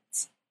stations.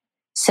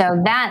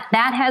 So that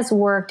has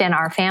worked in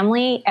our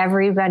family.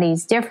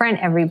 Everybody's different.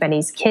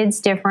 Everybody's kid's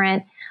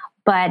different.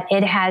 But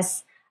it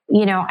has,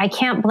 I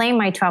can't blame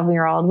my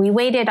 12-year-old. We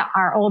waited.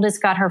 Our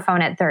oldest got her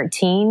phone at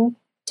 13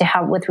 to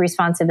help with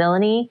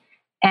responsibility.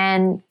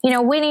 And,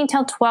 waiting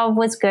until 12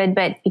 was good,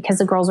 but because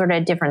the girls were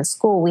at a different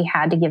school, we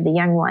had to give the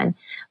young one.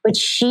 But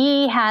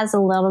she has a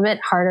little bit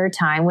harder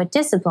time with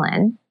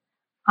discipline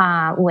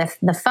with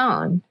the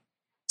phone.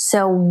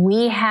 So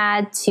we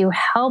had to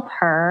help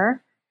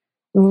her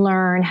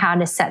learn how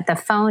to set the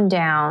phone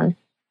down,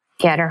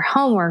 get her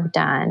homework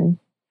done,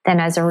 then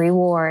as a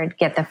reward,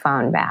 get the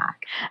phone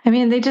back. I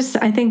mean,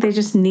 I think they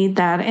just need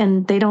that,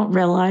 and they don't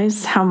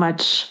realize how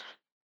much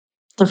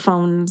the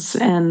phones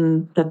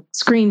and the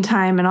screen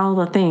time and all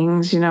the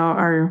things,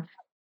 are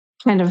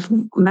kind of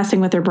messing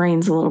with their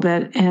brains a little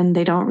bit, and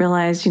they don't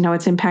realize,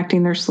 it's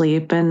impacting their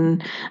sleep.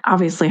 And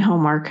obviously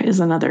homework is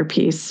another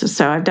piece.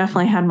 So I've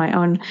definitely had my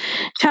own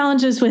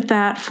challenges with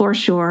that for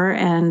sure.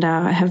 And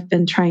have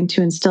been trying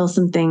to instill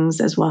some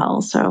things as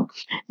well. So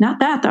not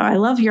that though. I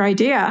love your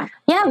idea.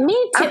 Yeah,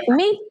 me too.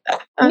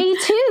 Me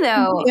too,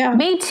 though. Yeah.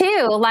 Me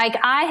too. Like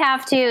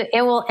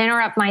it will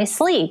interrupt my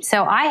sleep.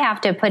 So I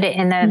have to put it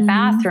in the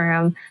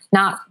bathroom,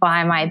 not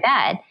by my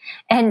bed.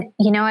 And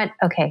you know what?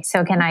 Okay.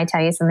 So can I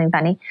tell you something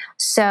funny?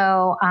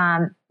 So,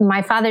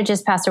 my father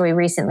just passed away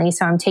recently.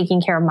 So I'm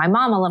taking care of my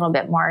mom a little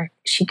bit more.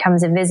 She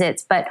comes and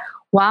visits. But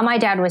while my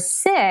dad was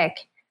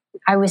sick,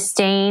 I was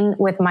staying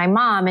with my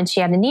mom and she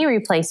had a knee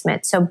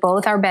replacement. So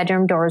both our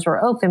bedroom doors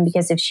were open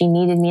because if she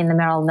needed me in the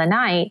middle of the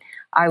night,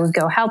 I would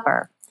go help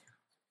her.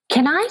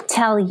 Can I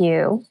tell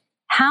you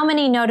how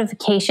many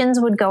notifications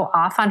would go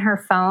off on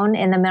her phone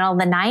in the middle of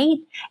the night.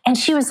 And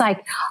she was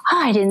like, oh,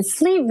 I didn't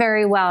sleep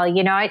very well, and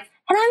I'm like,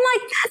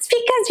 that's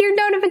because your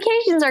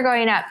notifications are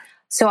going up.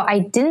 So I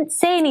didn't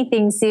say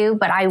anything, Sue,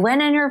 but I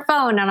went in her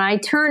phone and I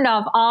turned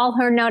off all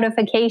her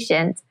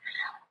notifications.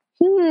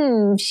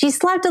 She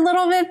slept a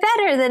little bit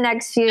better the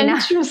next few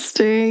nights.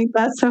 Interesting.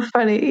 That's so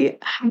funny.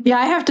 Yeah,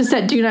 I have to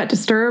set do not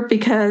disturb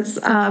because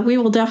we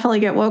will definitely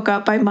get woke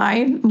up by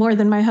mine more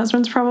than my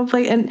husband's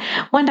probably. And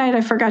one night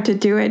I forgot to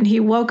do it and he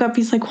woke up.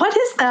 He's like, what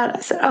is that? I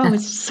said, oh,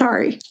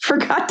 sorry.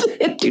 Forgot to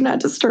hit do not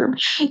disturb.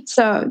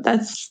 So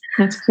that's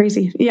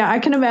crazy. Yeah, I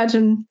can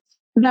imagine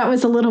that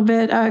was a little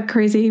bit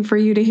crazy for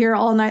you to hear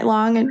all night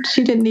long. And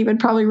she didn't even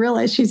probably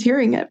realize she's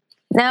hearing it.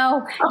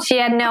 No, she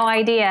had no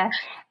idea.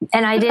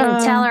 And I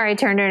didn't tell her I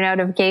turned her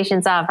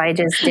notifications off. I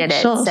just did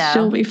it.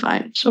 She'll be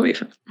fine. She'll be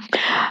fine.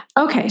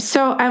 Okay.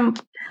 So I'm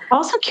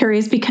also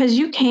curious because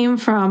you came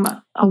from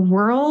a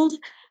world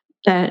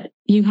that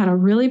you had a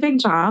really big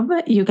job.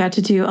 You got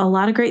to do a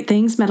lot of great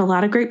things, met a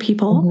lot of great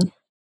people. Mm-hmm.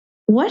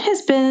 What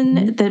has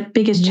been the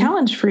biggest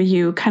challenge for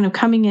you kind of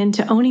coming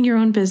into owning your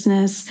own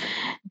business,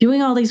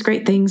 doing all these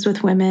great things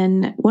with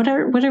women? What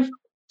have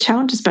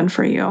challenges been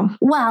for you?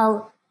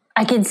 Well,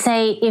 I could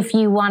say if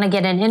you want to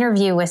get an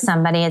interview with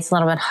somebody, it's a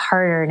little bit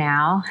harder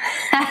now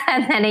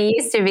than it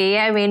used to be.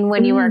 I mean,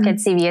 when you work at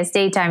CBS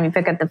Daytime, you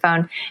pick up the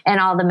phone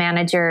and all the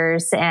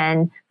managers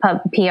and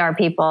PR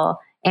people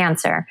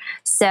answer.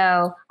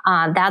 So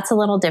that's a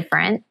little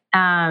different.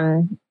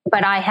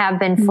 But I have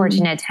been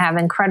fortunate to have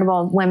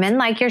incredible women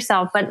like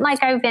yourself, but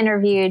like I've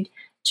interviewed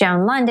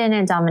Joan London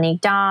and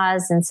Dominique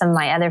Dawes and some of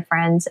my other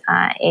friends,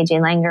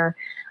 AJ Langer,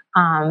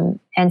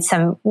 and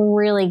some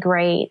really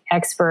great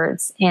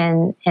experts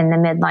in the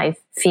midlife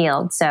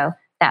field. So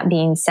that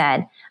being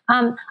said,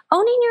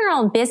 owning your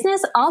own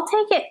business, I'll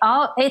take it.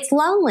 It's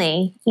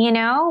lonely,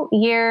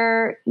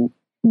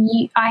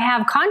 I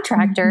have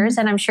contractors,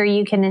 and I'm sure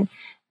you can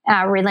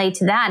relate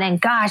to that.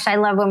 And gosh, I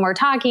love when we're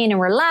talking and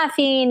we're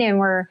laughing and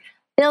we're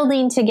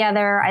building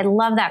together. I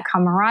love that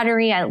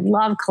camaraderie. I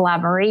love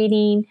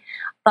collaborating,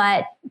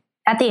 but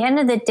at the end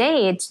of the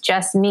day, it's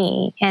just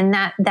me, and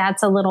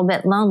that's a little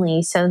bit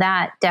lonely. So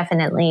that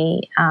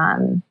definitely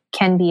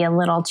can be a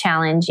little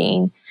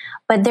challenging.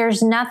 But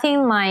there's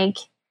nothing like,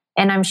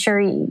 and I'm sure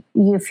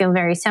you feel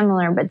very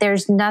similar, but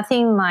there's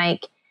nothing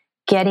like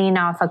getting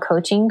off a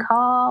coaching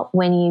call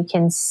when you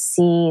can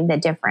see the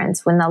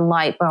difference, when the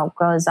light bulb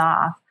goes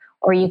off,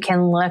 or you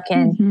can look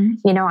and,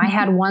 I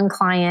had one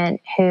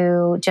client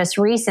who just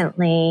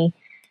recently,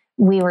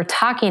 we were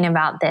talking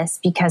about this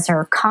because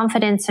her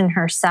confidence in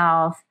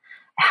herself,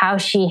 how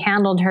she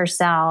handled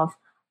herself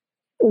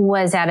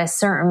was at a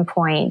certain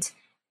point,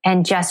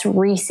 and just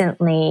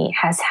recently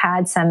has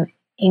had some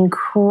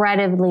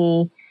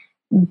incredibly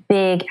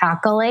big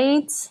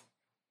accolades.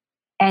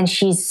 And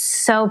she's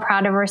so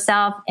proud of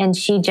herself. And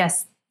she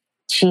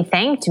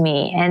thanked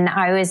me. And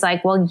I was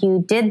like, well,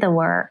 you did the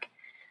work,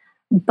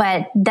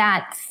 but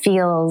that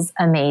feels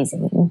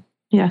amazing.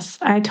 Yes,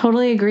 I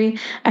totally agree.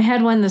 I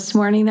had one this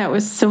morning that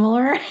was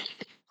similar.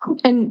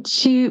 And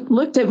she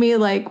looked at me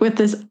like with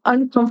this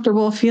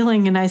uncomfortable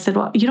feeling. And I said,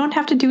 well, you don't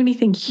have to do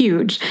anything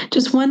huge,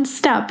 just one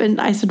step.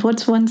 And I said,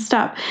 what's one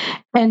step?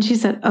 And she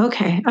said,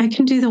 okay, I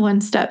can do the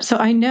one step. So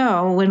I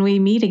know when we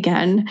meet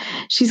again,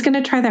 she's going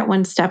to try that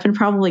one step and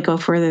probably go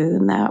further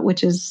than that,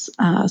 which is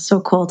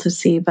so cool to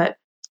see. But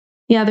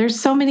yeah, there's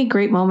so many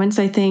great moments,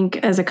 I think,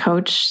 as a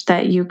coach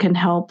that you can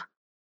help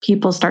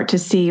people start to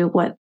see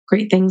what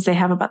great things they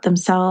have about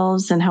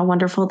themselves and how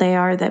wonderful they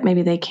are that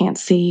maybe they can't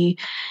see.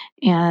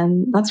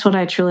 And that's what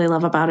I truly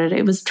love about it.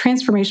 It was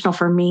transformational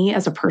for me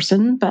as a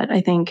person, but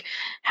I think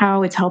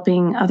how it's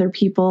helping other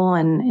people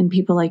and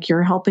people like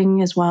you're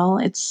helping as well.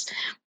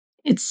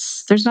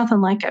 There's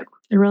nothing like it.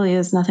 There really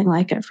is nothing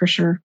like it for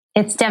sure.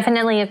 It's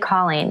definitely a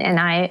calling, and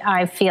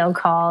I feel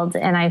called,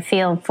 and I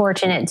feel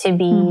fortunate to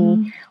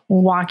be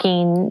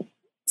walking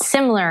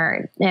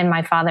similar in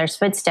my father's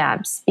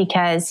footsteps,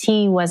 because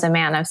he was a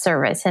man of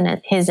service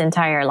in his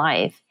entire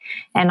life.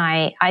 And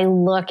I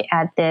look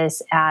at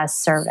this as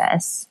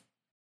service.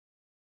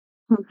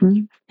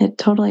 It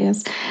totally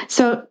is.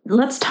 So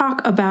let's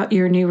talk about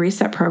your new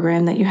reset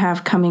program that you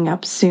have coming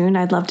up soon.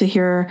 I'd love to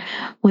hear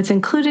what's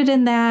included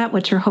in that,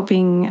 what you're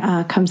hoping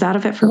comes out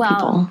of it for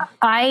people.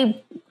 I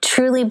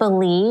truly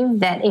believe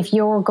that if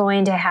you're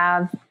going to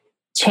have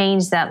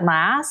change that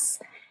lasts,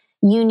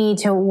 you need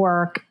to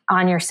work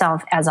on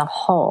yourself as a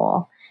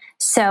whole.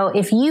 So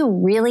if you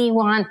really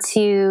want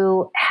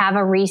to have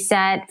a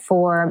reset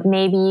for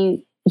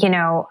maybe,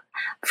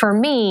 for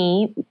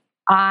me,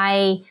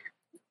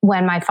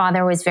 when my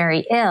father was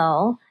very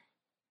ill,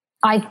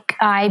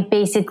 I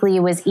basically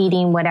was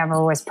eating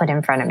whatever was put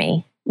in front of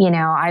me.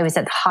 I was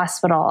at the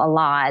hospital a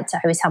lot.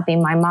 I was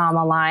helping my mom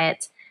a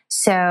lot.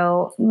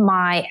 So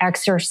my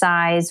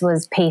exercise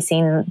was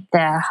pacing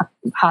the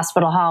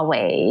hospital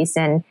hallways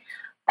and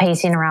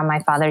pacing around my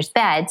father's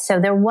bed. So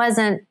there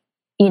wasn't,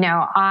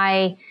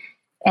 and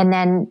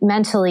then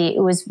mentally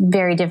it was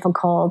very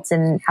difficult.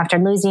 And after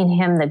losing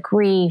him, the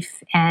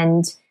grief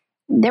and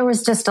there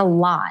was just a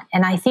lot.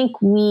 And I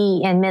think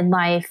we in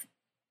midlife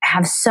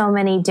have so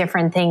many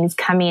different things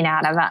coming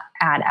at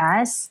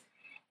us.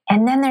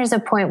 And then there's a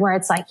point where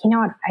it's like, you know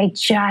what? I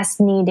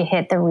just need to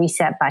hit the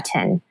reset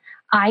button.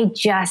 I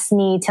just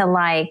need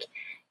to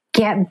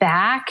get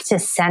back to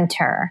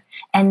center.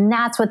 And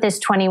that's what this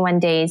 21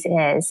 days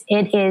is.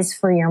 It is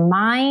for your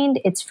mind,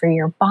 it's for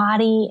your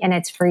body, and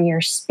it's for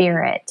your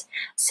spirit.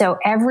 So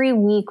every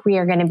week we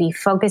are going to be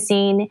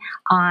focusing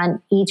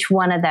on each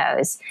one of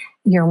those.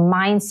 Your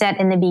mindset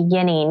in the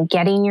beginning,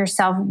 getting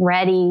yourself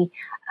ready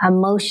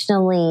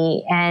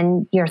emotionally,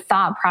 and your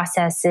thought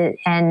process,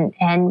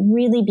 and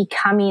really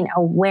becoming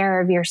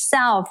aware of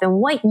yourself and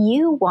what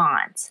you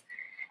want.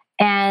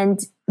 And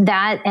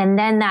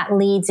then that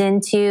leads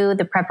into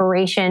the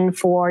preparation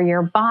for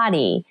your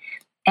body.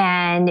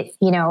 And,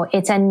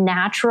 it's a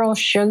natural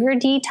sugar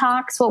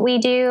detox, what we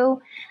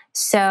do.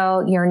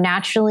 So you're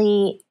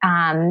naturally,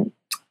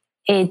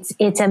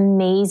 it's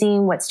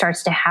amazing what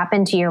starts to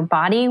happen to your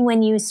body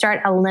when you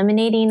start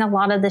eliminating a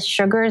lot of the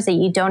sugars that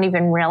you don't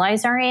even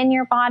realize are in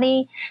your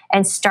body,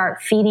 and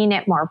start feeding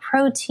it more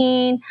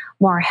protein,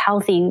 more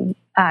healthy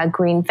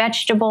green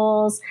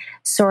vegetables,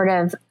 sort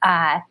of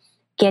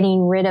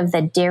getting rid of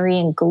the dairy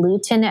and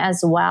gluten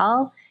as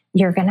well.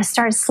 You're going to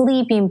start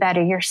sleeping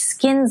better. Your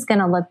skin's going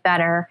to look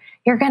better.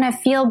 You're going to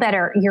feel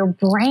better. Your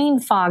brain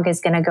fog is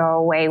going to go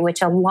away,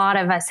 which a lot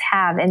of us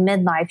have in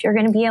midlife. You're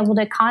going to be able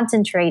to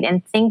concentrate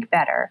and think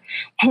better.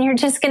 And you're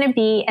just going to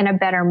be in a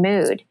better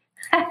mood.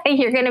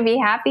 You're going to be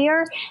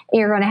happier.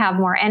 You're going to have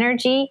more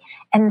energy.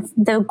 And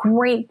the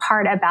great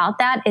part about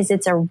that is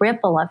it's a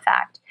ripple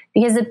effect,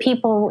 because the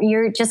people,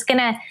 you're just going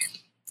to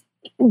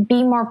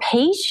be more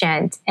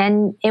patient,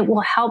 and it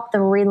will help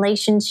the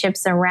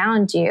relationships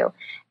around you.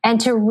 And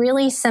to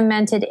really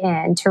cement it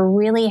in, to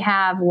really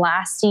have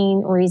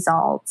lasting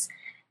results,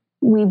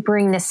 we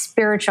bring the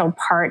spiritual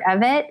part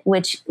of it,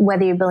 which,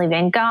 whether you believe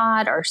in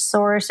God or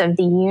source of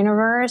the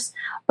universe,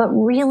 but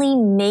really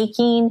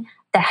making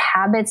the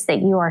habits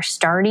that you are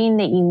starting,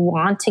 that you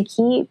want to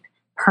keep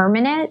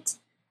permanent,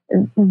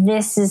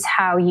 this is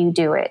how you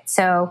do it.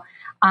 So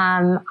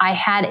I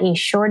had a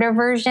shorter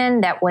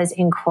version that was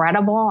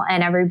incredible,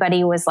 and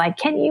everybody was like,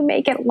 can you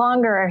make it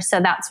longer?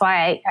 So that's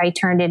why I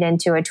turned it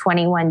into a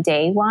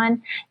 21-day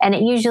one. And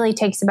it usually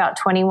takes about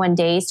 21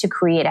 days to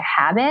create a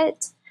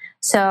habit.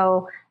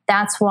 So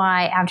that's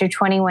why after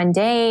 21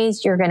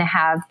 days, you're going to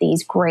have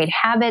these great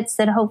habits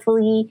that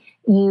hopefully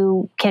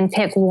you can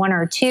pick one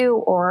or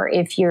two, or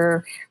if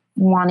you're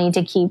wanting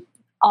to keep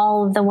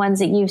all of the ones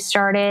that you've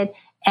started.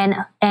 And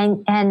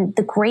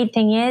the great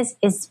thing is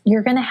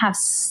you're going to have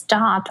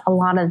stopped a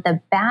lot of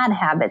the bad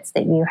habits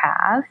that you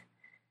have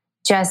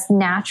just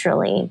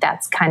naturally.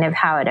 That's kind of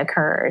how it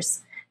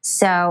occurs.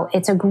 So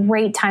it's a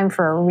great time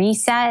for a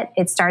reset.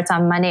 It starts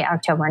on Monday,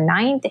 October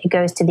 9th. It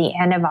goes to the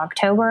end of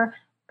October.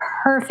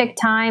 Perfect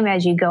time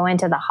as you go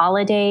into the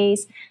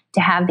holidays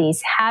to have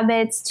these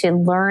habits, to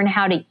learn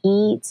how to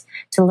eat,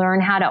 to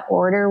learn how to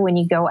order when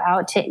you go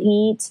out to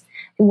eat,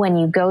 when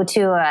you go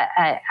to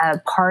a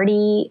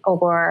party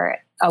or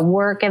a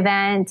work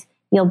event.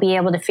 You'll be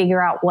able to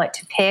figure out what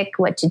to pick,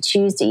 what to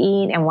choose to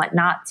eat, and what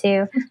not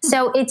to.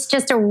 So it's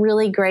just a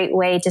really great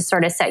way to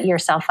sort of set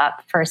yourself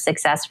up for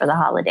success for the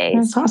holidays.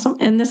 That's awesome.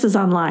 And this is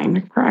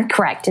online, correct?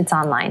 Correct. It's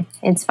online.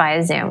 It's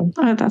via Zoom.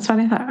 Oh, that's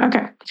what I thought.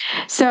 Okay.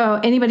 So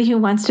anybody who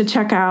wants to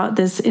check out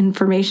this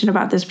information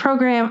about this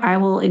program, I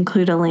will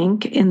include a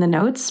link in the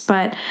notes,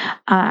 but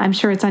I'm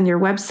sure it's on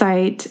your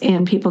website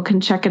and people can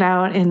check it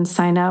out and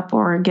sign up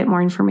or get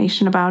more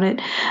information about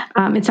it.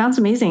 It sounds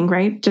amazing,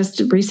 right?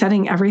 Just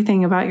resetting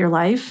everything about your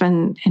life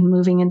and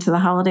moving into the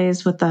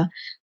holidays with the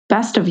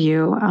best of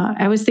you.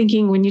 I was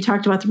thinking when you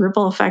talked about the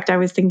ripple effect, I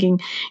was thinking,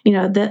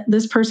 that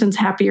this person's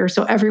happier,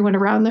 so everyone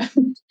around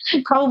them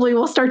probably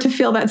will start to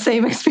feel that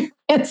same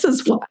experience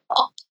as well.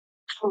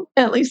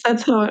 At least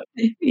that's how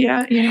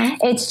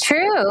It's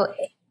true.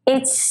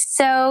 It's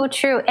so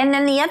true. And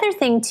then the other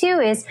thing too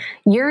is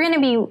you're going to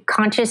be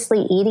consciously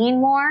eating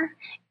more,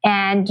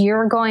 and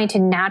you're going to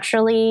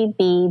naturally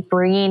be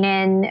bringing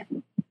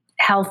in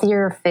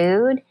healthier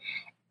food.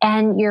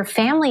 And your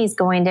family is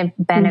going to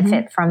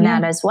benefit from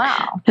that as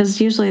well. Because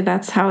usually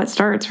that's how it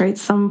starts, right?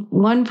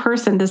 One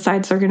person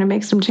decides they're going to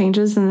make some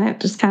changes, and it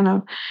just kind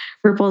of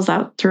ripples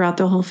out throughout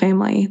the whole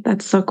family.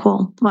 That's so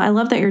cool. Well, I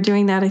love that you're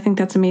doing that. I think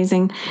that's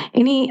amazing.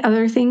 Any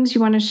other things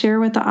you want to share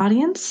with the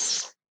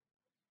audience?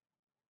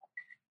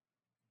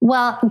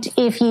 Well,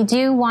 if you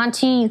do want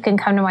to, you can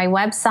come to my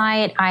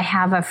website. I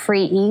have a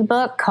free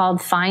ebook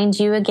called Find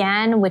You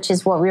Again, which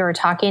is what we were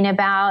talking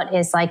about,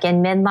 is like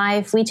in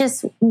midlife,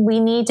 we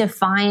need to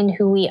find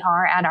who we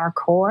are at our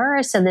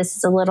core. So this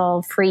is a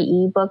little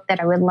free ebook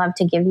that I would love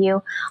to give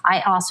you.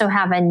 I also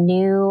have a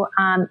new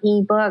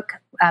ebook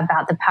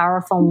about the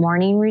powerful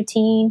morning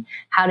routine,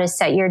 how to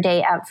set your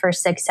day up for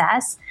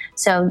success.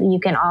 So you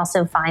can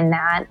also find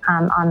that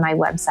on my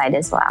website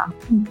as well.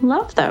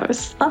 Love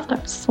those.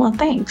 Well,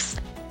 thanks.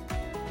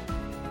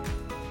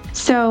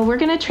 So we're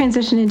going to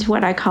transition into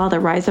what I call the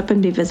Rise Up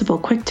and Be Visible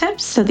quick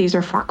tips. So these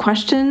are 4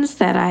 questions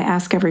that I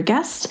ask every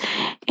guest.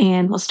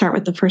 And we'll start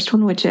with the first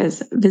one, which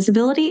is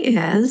visibility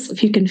is,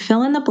 if you can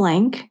fill in the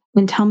blank,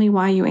 and tell me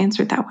why you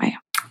answered that way.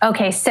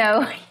 Okay,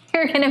 so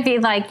you're going to be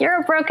like,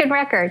 you're a broken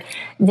record.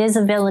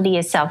 Visibility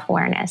is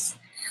self-awareness.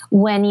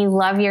 When you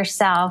love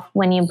yourself,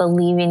 when you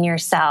believe in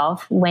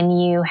yourself, when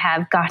you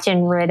have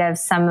gotten rid of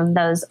some of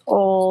those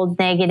old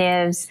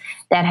negatives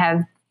that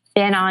have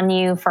been on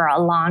you for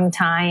a long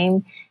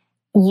time,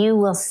 you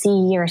will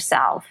see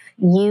yourself.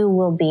 You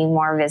will be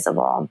more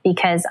visible,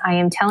 because I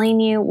am telling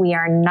you, we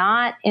are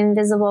not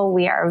invisible.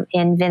 We are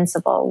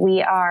invincible.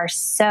 We are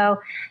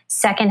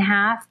second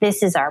half.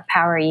 This is our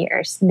power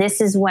years.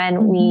 This is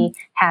when we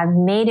have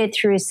made it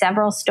through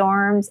several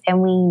storms,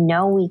 and we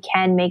know we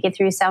can make it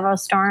through several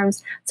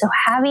storms. So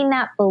having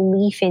that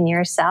belief in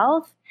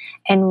yourself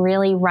and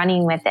really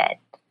running with it,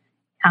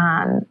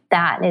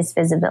 that is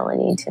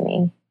visibility to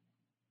me.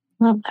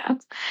 Love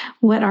that.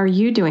 What are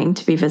you doing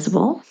to be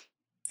visible?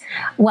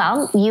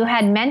 Well, you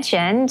had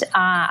mentioned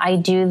I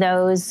do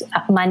those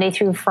Monday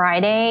through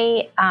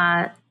Friday,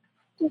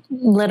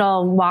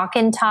 little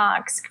walk-in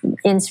talks,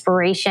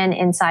 inspiration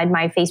inside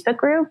my Facebook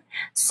group.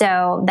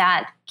 So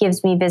that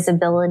gives me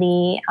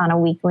visibility on a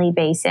weekly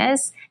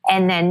basis.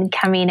 And then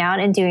coming out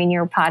and doing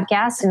your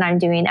podcast, and I'm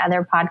doing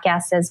other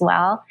podcasts as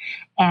well.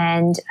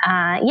 And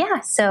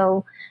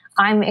so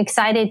I'm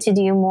excited to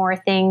do more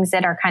things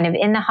that are kind of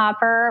in the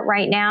hopper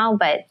right now,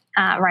 but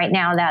right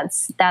now,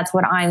 that's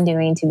what I'm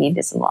doing to be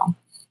visible.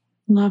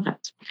 Love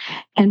it.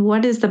 And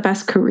what is the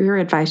best career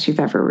advice you've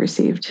ever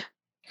received?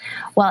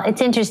 Well,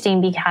 it's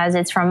interesting because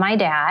it's from my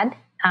dad.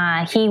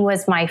 He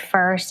was my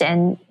first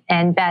and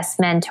best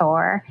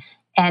mentor.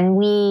 And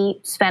we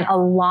spent a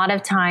lot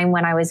of time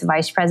when I was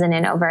vice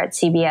president over at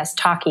CBS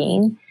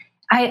talking.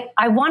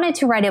 I wanted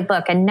to write a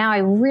book, and now I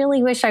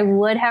really wish I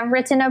would have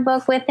written a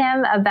book with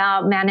him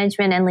about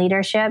management and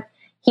leadership.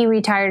 He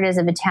retired as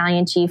a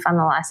battalion chief on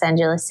the Los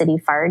Angeles City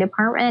Fire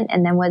Department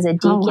and then was a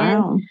deacon. Oh,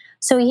 wow.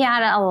 So he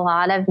had a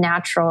lot of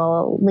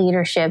natural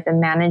leadership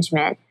and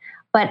management.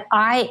 But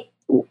I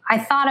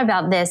thought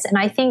about this, and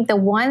I think the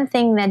one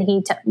thing that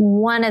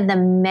one of the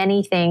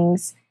many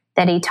things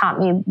that he taught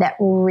me that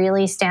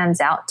really stands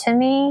out to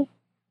me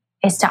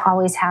is to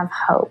always have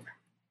hope.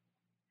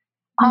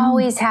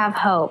 Always have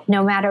hope.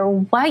 No matter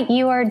what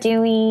you are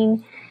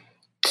doing,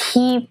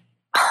 keep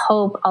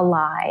hope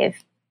alive.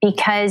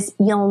 Because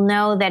you'll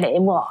know that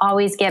it will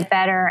always get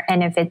better.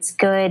 And if it's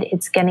good,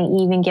 it's going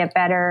to even get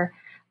better.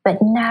 But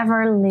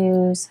never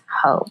lose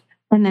hope.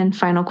 And then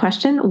final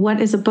question, what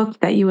is a book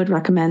that you would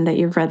recommend that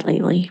you've read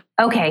lately?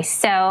 Okay,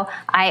 so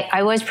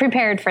I was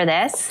prepared for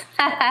this.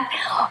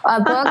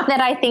 A book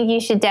that I think you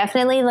should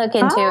definitely look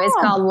into is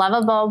called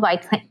Lovable by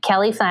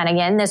Kelly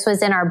Flanagan. This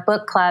was in our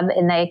book club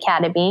in the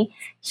Academy.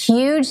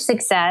 Huge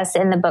success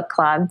in the book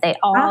club. They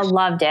all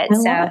loved it.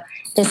 So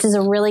this is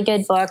a really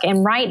good book.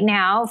 And right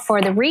now,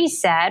 for the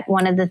reset,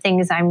 one of the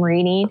things I'm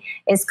reading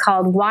is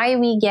called Why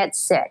We Get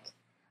Sick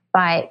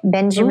by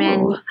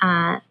Benjamin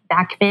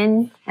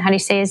Bachman. How do you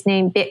say his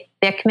name?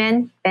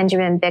 Benjamin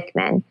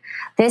Bachman.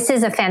 This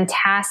is a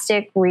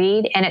fantastic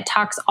read, and it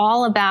talks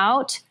all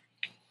about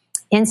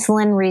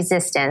insulin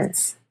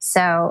resistance.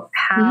 So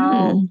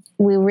how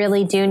we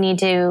really do need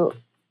to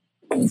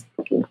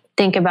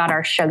think about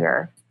our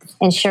sugar,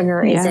 and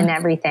sugar is in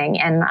everything.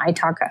 And I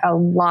talk a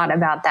lot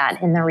about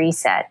that in the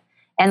reset.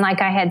 And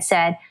like I had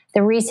said,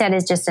 the reset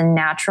is just a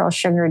natural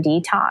sugar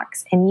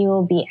detox, and you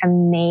will be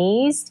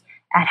amazed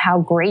at how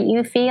great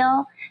you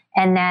feel.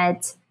 And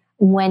that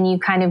when you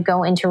kind of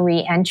go into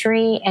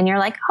re-entry and you're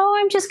like, oh,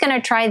 I'm just going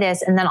to try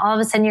this. And then all of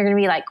a sudden you're going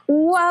to be like,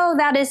 whoa,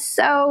 that is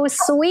so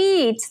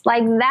sweet.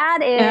 Like that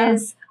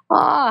is,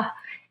 I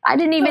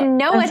didn't even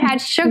know it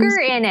had sugar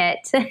in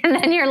it. And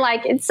then you're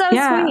like, it's so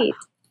sweet.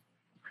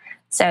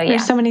 So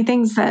there's so many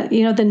things that,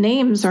 the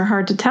names are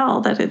hard to tell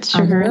that it's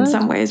sugar in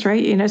some ways,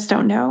 right? You just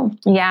don't know.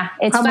 Yeah.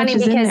 It's how funny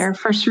much is because in there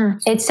for sure.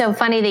 It's so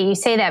funny that you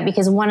say that,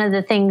 because one of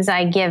the things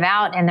I give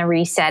out in the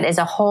reset is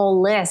a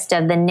whole list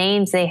of the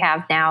names they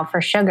have now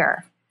for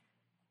sugar.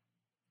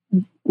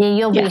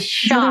 You'll be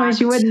shocked. Otherwise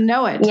you wouldn't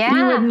know it. Yeah.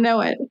 You wouldn't know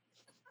it.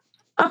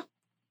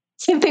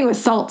 Same thing with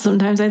salt.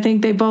 Sometimes I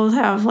think they both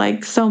have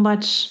like so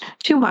much,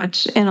 too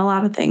much in a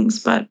lot of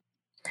things, but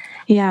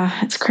yeah,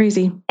 it's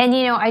crazy. And,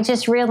 I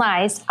just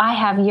realized I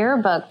have your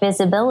book,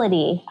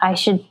 Visibility. I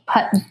should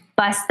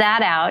bust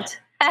that out.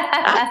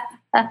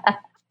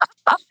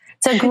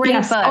 It's a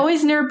great book.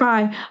 Always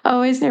nearby.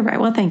 Always nearby.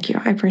 Well, thank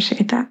you. I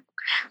appreciate that.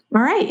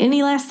 All right.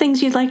 Any last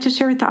things you'd like to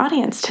share with the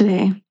audience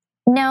today?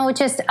 No,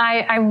 just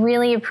I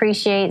really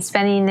appreciate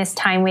spending this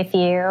time with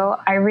you.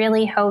 I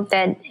really hope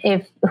that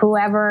if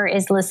whoever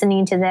is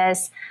listening to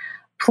this,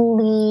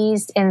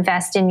 please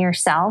invest in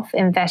yourself,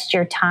 invest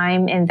your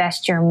time,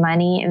 invest your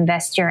money,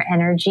 invest your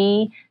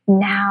energy.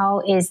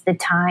 Now is the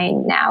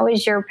time. Now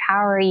is your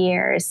power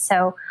years.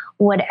 So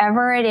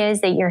whatever it is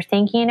that you're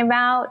thinking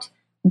about,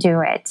 do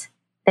it.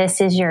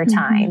 This is your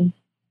time.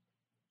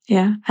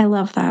 Yeah, I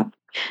love that.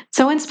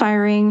 So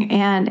inspiring.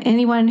 And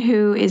anyone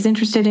who is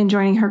interested in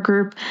joining her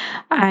group,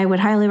 I would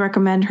highly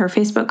recommend her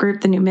Facebook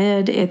group, The New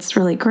Mid. It's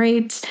really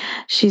great.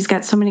 She's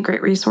got so many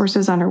great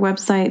resources on her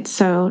website.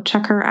 So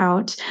check her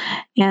out.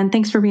 And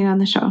thanks for being on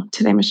the show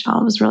today,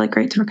 Michelle. It was really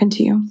great talking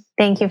to you.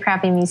 Thank you for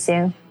having me,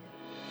 Sue.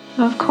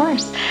 Of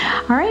course.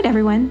 All right,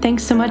 everyone.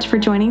 Thanks so much for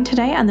joining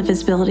today on the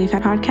Visibility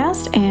Factor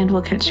podcast, and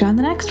we'll catch you on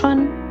the next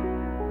one.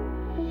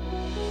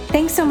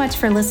 Thanks so much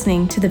for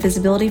listening to the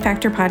Visibility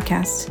Factor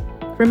podcast.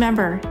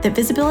 Remember that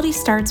visibility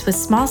starts with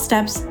small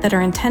steps that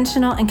are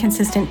intentional and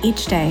consistent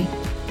each day.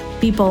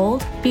 Be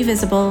bold, be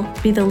visible,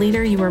 be the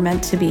leader you were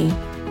meant to be.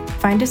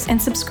 Find us and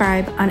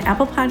subscribe on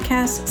Apple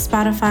Podcasts,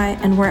 Spotify,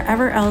 and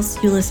wherever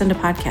else you listen to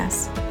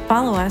podcasts.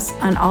 Follow us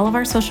on all of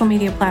our social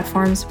media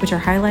platforms, which are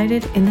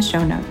highlighted in the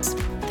show notes.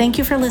 Thank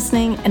you for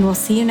listening, and we'll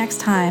see you next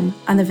time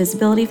on the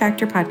Visibility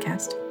Factor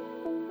podcast.